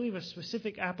 but I believe a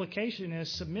specific application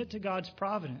is submit to God's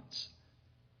providence.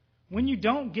 When you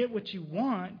don't get what you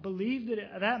want, believe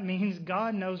that means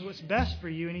God knows what's best for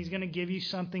you and He's going to give you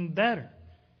something better.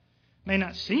 It may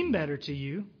not seem better to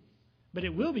you, but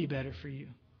it will be better for you.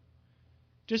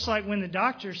 Just like when the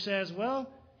doctor says, well,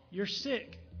 you're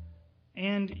sick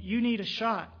and you need a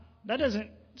shot. That doesn't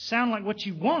sound like what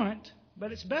you want,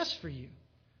 but it's best for you.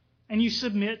 And you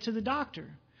submit to the doctor.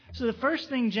 So the first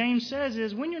thing James says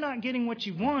is when you're not getting what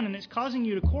you want and it's causing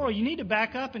you to quarrel, you need to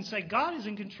back up and say, God is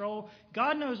in control.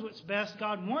 God knows what's best.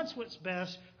 God wants what's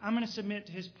best. I'm going to submit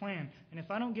to His plan. And if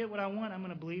I don't get what I want, I'm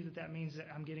going to believe that that means that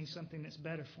I'm getting something that's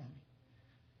better for me.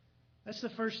 That's the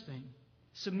first thing.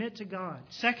 Submit to God.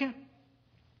 Second,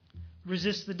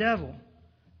 resist the devil.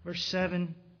 Verse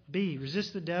 7b.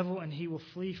 Resist the devil and he will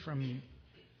flee from you.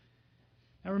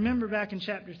 Now remember back in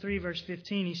chapter 3, verse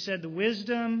 15, he said the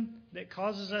wisdom that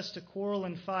causes us to quarrel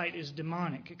and fight is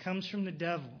demonic. It comes from the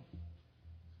devil.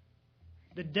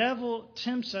 The devil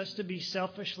tempts us to be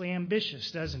selfishly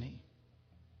ambitious, doesn't he?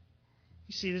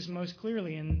 You see this most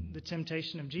clearly in the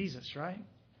temptation of Jesus, right?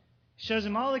 He shows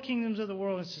him all the kingdoms of the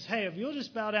world and says, hey, if you'll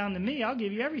just bow down to me, I'll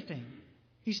give you everything.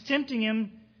 He's tempting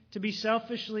him to be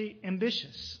selfishly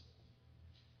ambitious.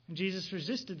 And Jesus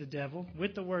resisted the devil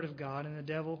with the word of God, and the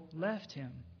devil left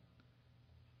him.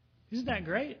 Isn't that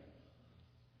great?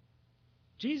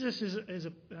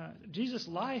 Jesus'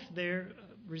 life there,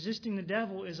 resisting the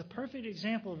devil, is a perfect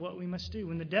example of what we must do.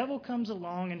 When the devil comes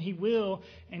along, and he will,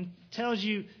 and tells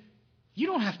you, you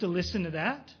don't have to listen to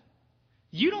that.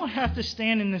 You don't have to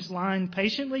stand in this line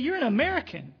patiently. You're an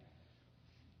American.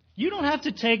 You don't have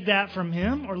to take that from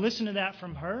him or listen to that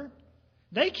from her.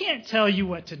 They can't tell you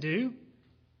what to do.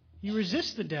 You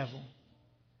resist the devil,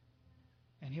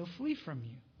 and he'll flee from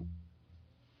you.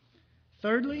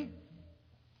 Thirdly,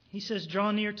 he says,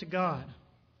 draw near to God.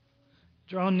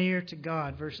 Draw near to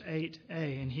God, verse 8a,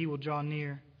 and he will draw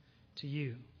near to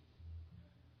you.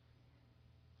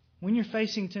 When you're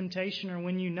facing temptation, or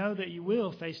when you know that you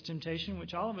will face temptation,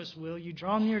 which all of us will, you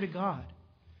draw near to God.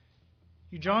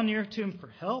 You draw near to Him for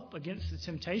help against the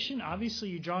temptation. Obviously,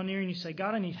 you draw near and you say,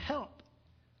 God, I need help.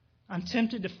 I'm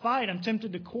tempted to fight. I'm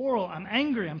tempted to quarrel. I'm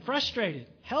angry. I'm frustrated.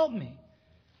 Help me.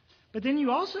 But then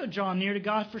you also draw near to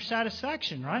God for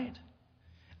satisfaction, right?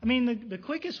 I mean, the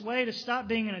quickest way to stop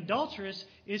being an adulteress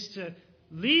is to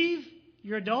leave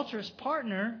your adulterous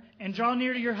partner and draw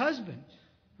near to your husband,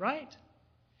 right?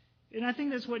 And I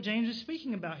think that's what James is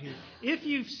speaking about here. If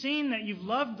you've seen that you've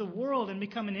loved the world and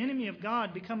become an enemy of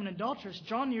God, become an adulteress,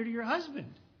 draw near to your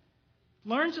husband.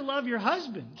 Learn to love your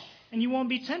husband, and you won't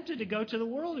be tempted to go to the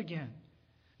world again.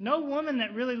 No woman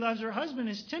that really loves her husband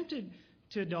is tempted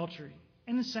to adultery.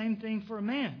 And the same thing for a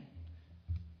man.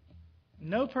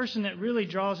 No person that really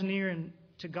draws near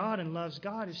to God and loves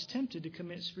God is tempted to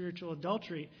commit spiritual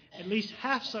adultery, at least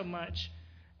half so much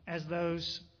as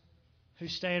those who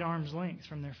stay at arm's length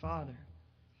from their Father.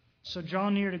 So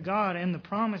draw near to God, and the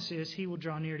promise is He will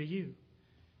draw near to you.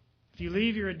 If you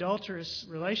leave your adulterous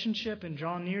relationship and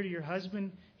draw near to your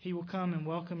husband, He will come and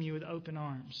welcome you with open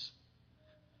arms.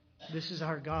 This is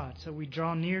our God. So we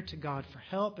draw near to God for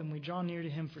help, and we draw near to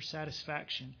Him for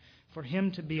satisfaction, for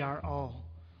Him to be our all.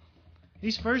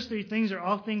 These first three things are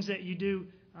all things that you do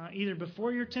either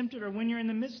before you're tempted or when you're in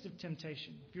the midst of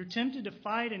temptation. If you're tempted to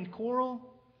fight and quarrel,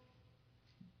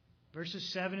 verses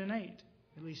 7 and 8.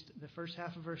 At least the first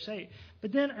half of verse 8.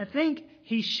 But then I think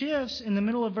he shifts in the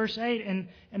middle of verse 8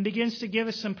 and begins to give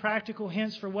us some practical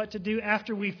hints for what to do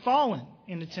after we've fallen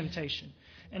into temptation.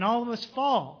 And all of us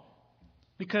fall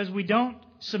because we don't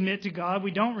submit to God,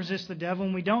 we don't resist the devil,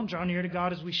 and we don't draw near to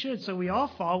God as we should. So we all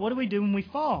fall. What do we do when we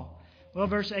fall? Well,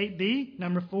 verse 8b,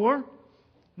 number 4,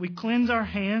 we cleanse our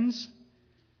hands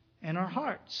and our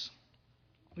hearts.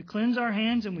 We cleanse our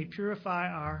hands and we purify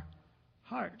our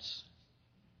hearts.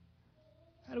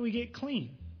 How do we get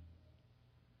clean?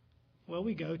 Well,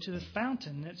 we go to the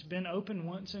fountain that's been opened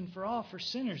once and for all for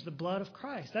sinners, the blood of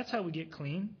Christ. That's how we get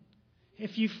clean.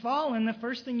 If you've fallen, the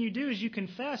first thing you do is you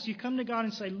confess. You come to God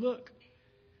and say, look,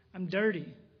 I'm dirty.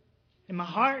 In my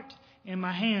heart, in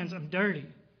my hands, I'm dirty.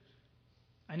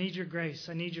 I need your grace.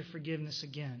 I need your forgiveness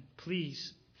again.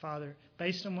 Please, Father,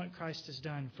 based on what Christ has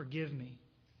done, forgive me.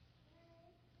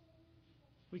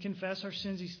 We confess our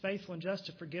sins. He's faithful and just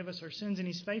to forgive us our sins. And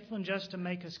He's faithful and just to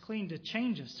make us clean, to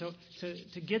change us,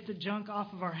 to get the junk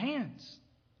off of our hands.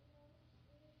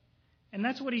 And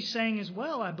that's what He's saying as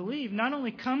well, I believe. Not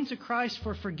only come to Christ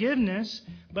for forgiveness,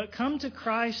 but come to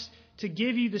Christ to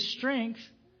give you the strength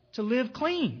to live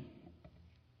clean.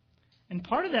 And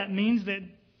part of that means that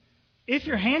if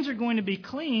your hands are going to be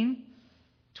clean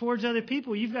towards other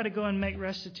people, you've got to go and make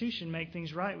restitution, make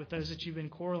things right with those that you've been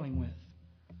quarreling with.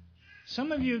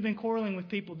 Some of you have been quarreling with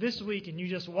people this week and you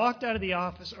just walked out of the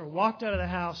office or walked out of the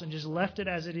house and just left it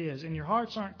as it is. And your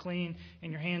hearts aren't clean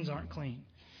and your hands aren't clean.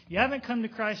 You haven't come to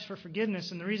Christ for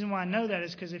forgiveness, and the reason why I know that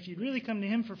is because if you'd really come to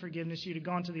Him for forgiveness, you'd have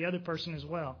gone to the other person as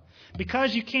well.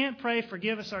 Because you can't pray,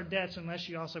 forgive us our debts, unless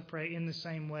you also pray in the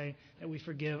same way that we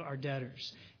forgive our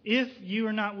debtors. If you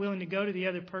are not willing to go to the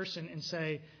other person and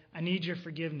say, I need your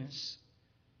forgiveness,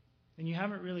 then you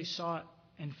haven't really sought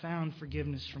and found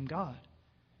forgiveness from God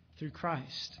through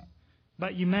Christ.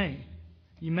 But you may.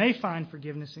 You may find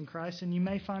forgiveness in Christ, and you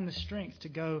may find the strength to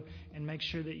go and make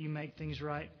sure that you make things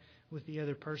right with the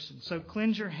other person. So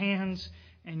cleanse your hands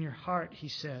and your heart, he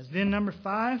says. Then number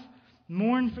 5,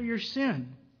 mourn for your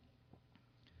sin.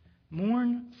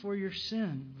 Mourn for your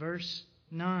sin. Verse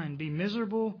 9, be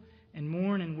miserable and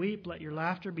mourn and weep. Let your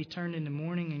laughter be turned into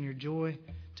mourning and your joy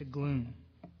to gloom.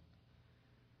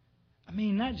 I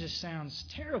mean, that just sounds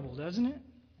terrible, doesn't it?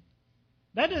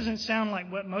 That doesn't sound like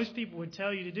what most people would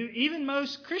tell you to do. Even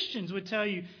most Christians would tell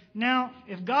you, now,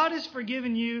 if God has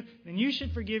forgiven you, then you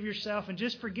should forgive yourself and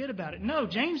just forget about it. No,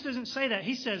 James doesn't say that.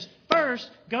 He says, first,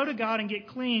 go to God and get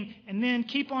clean, and then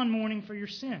keep on mourning for your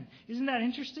sin. Isn't that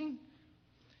interesting?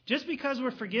 Just because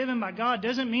we're forgiven by God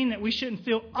doesn't mean that we shouldn't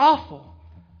feel awful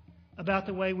about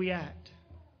the way we act.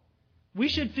 We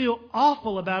should feel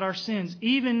awful about our sins,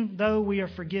 even though we are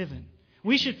forgiven.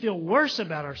 We should feel worse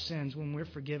about our sins when we're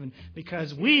forgiven,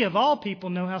 because we of all people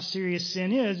know how serious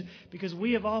sin is, because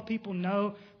we of all people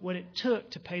know what it took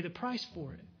to pay the price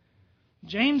for it.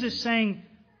 James is saying,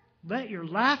 let your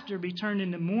laughter be turned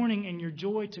into mourning and your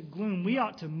joy to gloom. We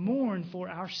ought to mourn for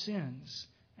our sins.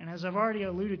 And as I've already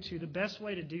alluded to, the best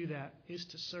way to do that is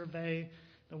to survey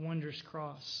the wondrous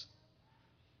cross.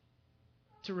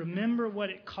 To remember what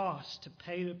it costs to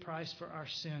pay the price for our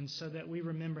sins, so that we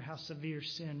remember how severe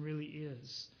sin really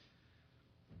is.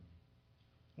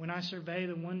 When I survey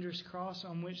the wondrous cross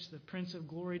on which the Prince of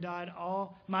Glory died,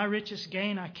 all my richest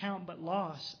gain I count but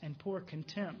loss, and pour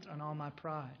contempt on all my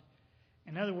pride.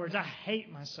 In other words, I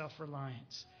hate my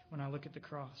self-reliance when I look at the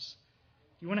cross.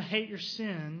 You want to hate your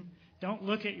sin, don't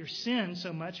look at your sin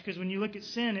so much, because when you look at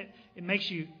sin, it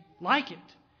makes you like it.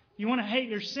 You want to hate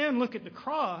your sin, look at the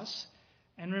cross,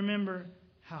 and remember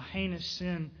how heinous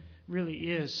sin really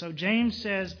is. So James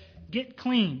says, get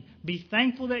clean. Be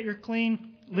thankful that you're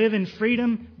clean. Live in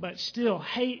freedom, but still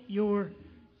hate your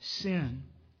sin.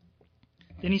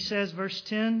 Then he says, verse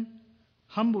 10,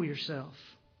 humble yourself.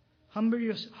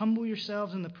 Humble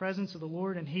yourselves in the presence of the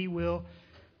Lord, and He will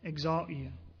exalt you.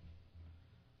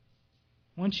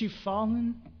 Once you've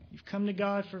fallen, you've come to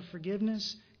God for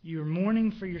forgiveness, you're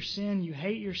mourning for your sin, you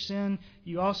hate your sin,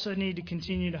 you also need to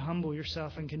continue to humble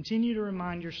yourself and continue to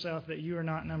remind yourself that you are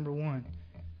not number one.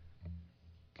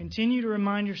 Continue to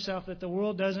remind yourself that the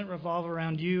world doesn't revolve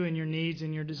around you and your needs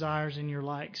and your desires and your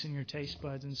likes and your taste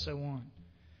buds and so on.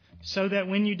 So that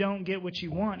when you don't get what you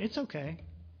want, it's okay,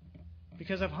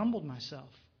 because I've humbled myself.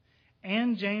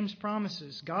 And James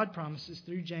promises, God promises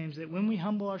through James, that when we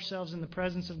humble ourselves in the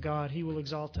presence of God, He will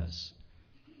exalt us.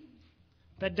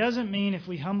 That doesn't mean if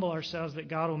we humble ourselves that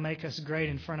God will make us great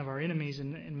in front of our enemies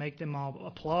and make them all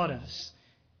applaud us.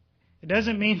 It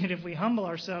doesn't mean that if we humble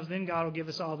ourselves, then God will give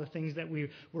us all the things that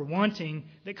we were wanting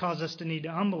that cause us to need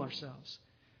to humble ourselves.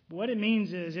 But what it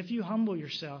means is, if you humble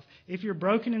yourself, if you're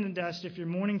broken in the dust, if you're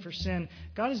mourning for sin,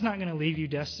 God is not going to leave you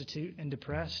destitute and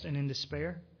depressed and in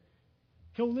despair.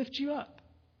 He'll lift you up.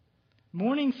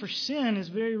 Mourning for sin is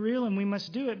very real and we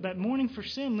must do it, but mourning for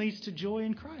sin leads to joy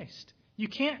in Christ. You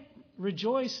can't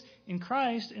rejoice in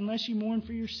Christ unless you mourn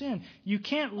for your sin. You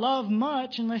can't love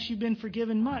much unless you've been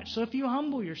forgiven much. So if you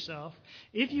humble yourself,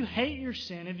 if you hate your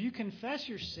sin, if you confess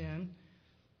your sin,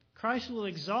 Christ will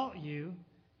exalt you,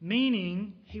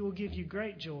 meaning He will give you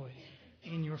great joy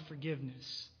in your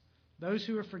forgiveness. Those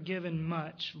who are forgiven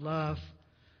much love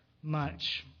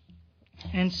much.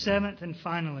 And seventh and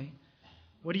finally,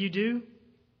 what do?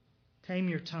 Tame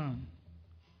your tongue.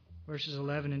 Verses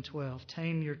 11 and 12.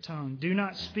 Tame your tongue. Do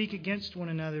not speak against one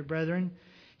another, brethren.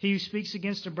 He who speaks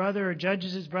against a brother or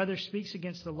judges his brother speaks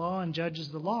against the law and judges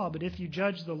the law. But if you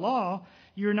judge the law,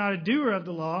 you are not a doer of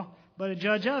the law, but a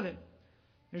judge of it.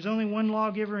 There's only one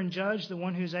lawgiver and judge, the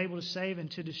one who is able to save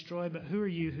and to destroy. But who are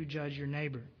you who judge your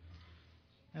neighbor?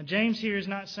 Now, James here is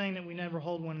not saying that we never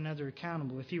hold one another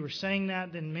accountable. If he were saying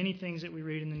that, then many things that we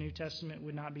read in the New Testament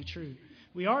would not be true.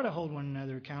 We are to hold one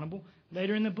another accountable.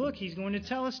 Later in the book, he's going to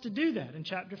tell us to do that in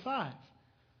chapter 5.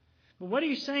 But what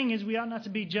he's saying is we ought not to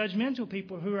be judgmental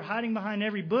people who are hiding behind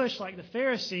every bush like the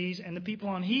Pharisees and the people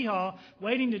on Hee Haw,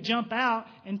 waiting to jump out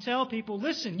and tell people,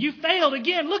 listen, you failed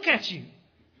again, look at you.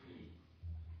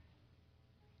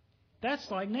 That's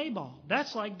like Nabal.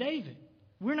 That's like David.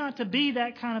 We're not to be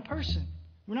that kind of person.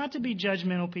 We're not to be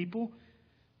judgmental people.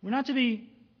 We're not to be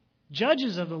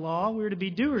judges of the law. We're to be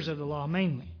doers of the law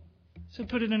mainly. So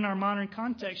put it in our modern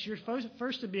context. You're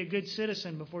first to be a good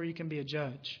citizen before you can be a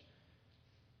judge.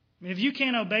 I mean, if you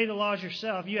can't obey the laws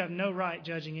yourself, you have no right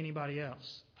judging anybody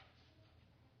else.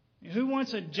 Who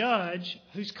wants a judge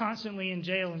who's constantly in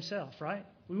jail himself, right?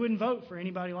 We wouldn't vote for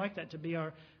anybody like that to be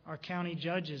our county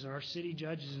judges or our city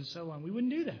judges and so on. We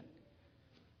wouldn't do that.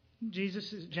 James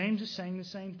is saying the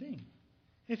same thing.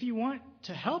 If you want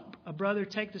to help a brother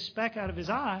take the speck out of his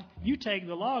eye, you take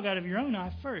the log out of your own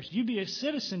eye first. You be a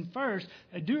citizen first,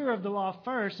 a doer of the law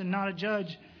first, and not a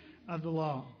judge of the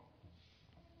law.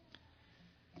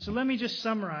 So let me just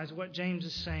summarize what James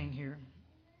is saying here.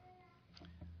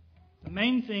 The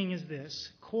main thing is this: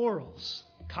 quarrels,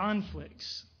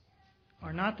 conflicts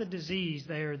are not the disease,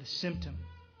 they are the symptom.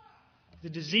 The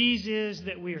disease is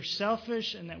that we are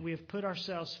selfish and that we have put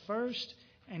ourselves first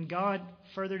and God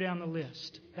further down the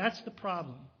list. That's the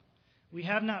problem. We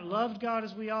have not loved God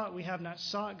as we ought. We have not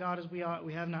sought God as we ought.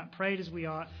 We have not prayed as we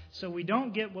ought. So we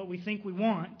don't get what we think we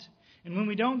want. And when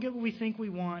we don't get what we think we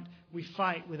want, we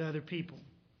fight with other people.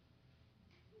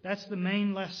 That's the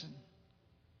main lesson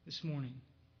this morning.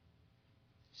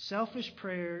 Selfish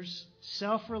prayers,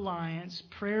 self-reliance,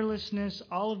 prayerlessness,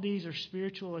 all of these are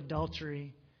spiritual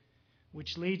adultery,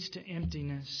 which leads to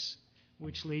emptiness,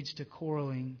 which leads to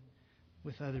quarreling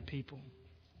with other people.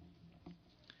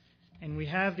 And we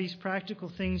have these practical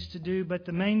things to do, but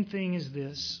the main thing is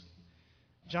this.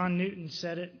 John Newton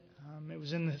said it. It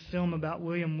was in the film about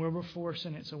William Wilberforce,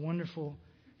 and it's a wonderful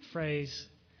phrase.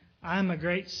 I am a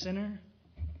great sinner.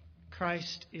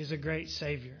 Christ is a great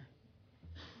Savior.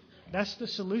 That's the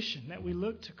solution, that we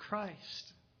look to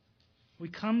Christ. We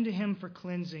come to Him for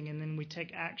cleansing, and then we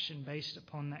take action based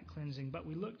upon that cleansing. But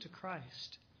we look to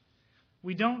Christ.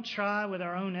 We don't try with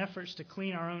our own efforts to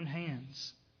clean our own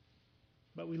hands.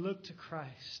 But we look to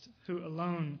Christ, who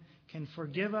alone can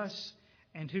forgive us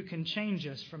and who can change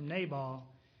us from Nabal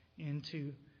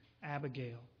into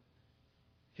Abigail,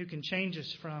 who can change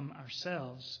us from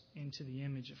ourselves into the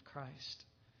image of Christ.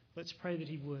 Let's pray that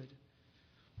He would.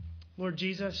 Lord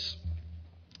Jesus,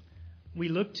 we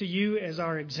look to You as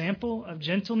our example of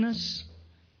gentleness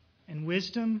and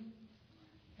wisdom,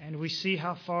 and we see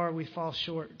how far we fall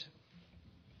short.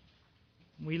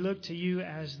 We look to You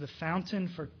as the fountain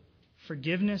for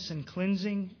forgiveness and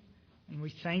cleansing, and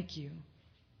we thank You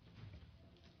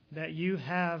that You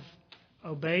have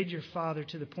obeyed Your Father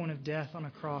to the point of death on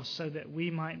a cross so that we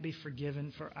might be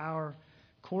forgiven for our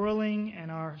quarreling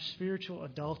and our spiritual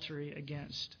adultery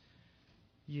against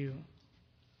You.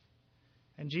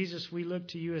 And Jesus, we look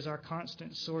to You as our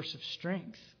constant source of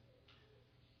strength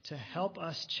to help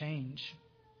us change.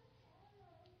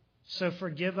 So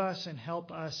forgive us and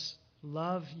help us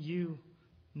love You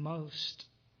most,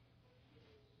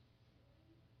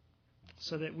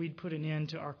 so that we'd put an end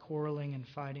to our quarreling and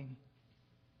fighting.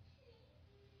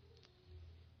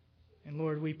 And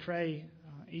Lord, we pray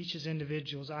each as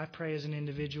individuals. I pray as an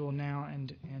individual now,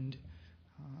 and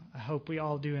I hope we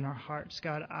all do in our hearts.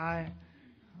 God, I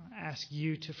ask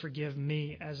You to forgive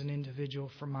me as an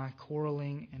individual for my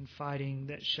quarreling and fighting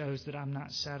that shows that I'm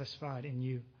not satisfied in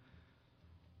You.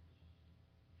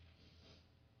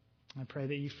 I pray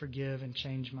that You forgive and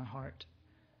change my heart.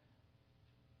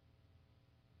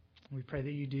 We pray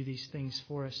that You do these things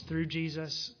for us through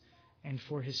Jesus and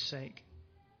for His sake.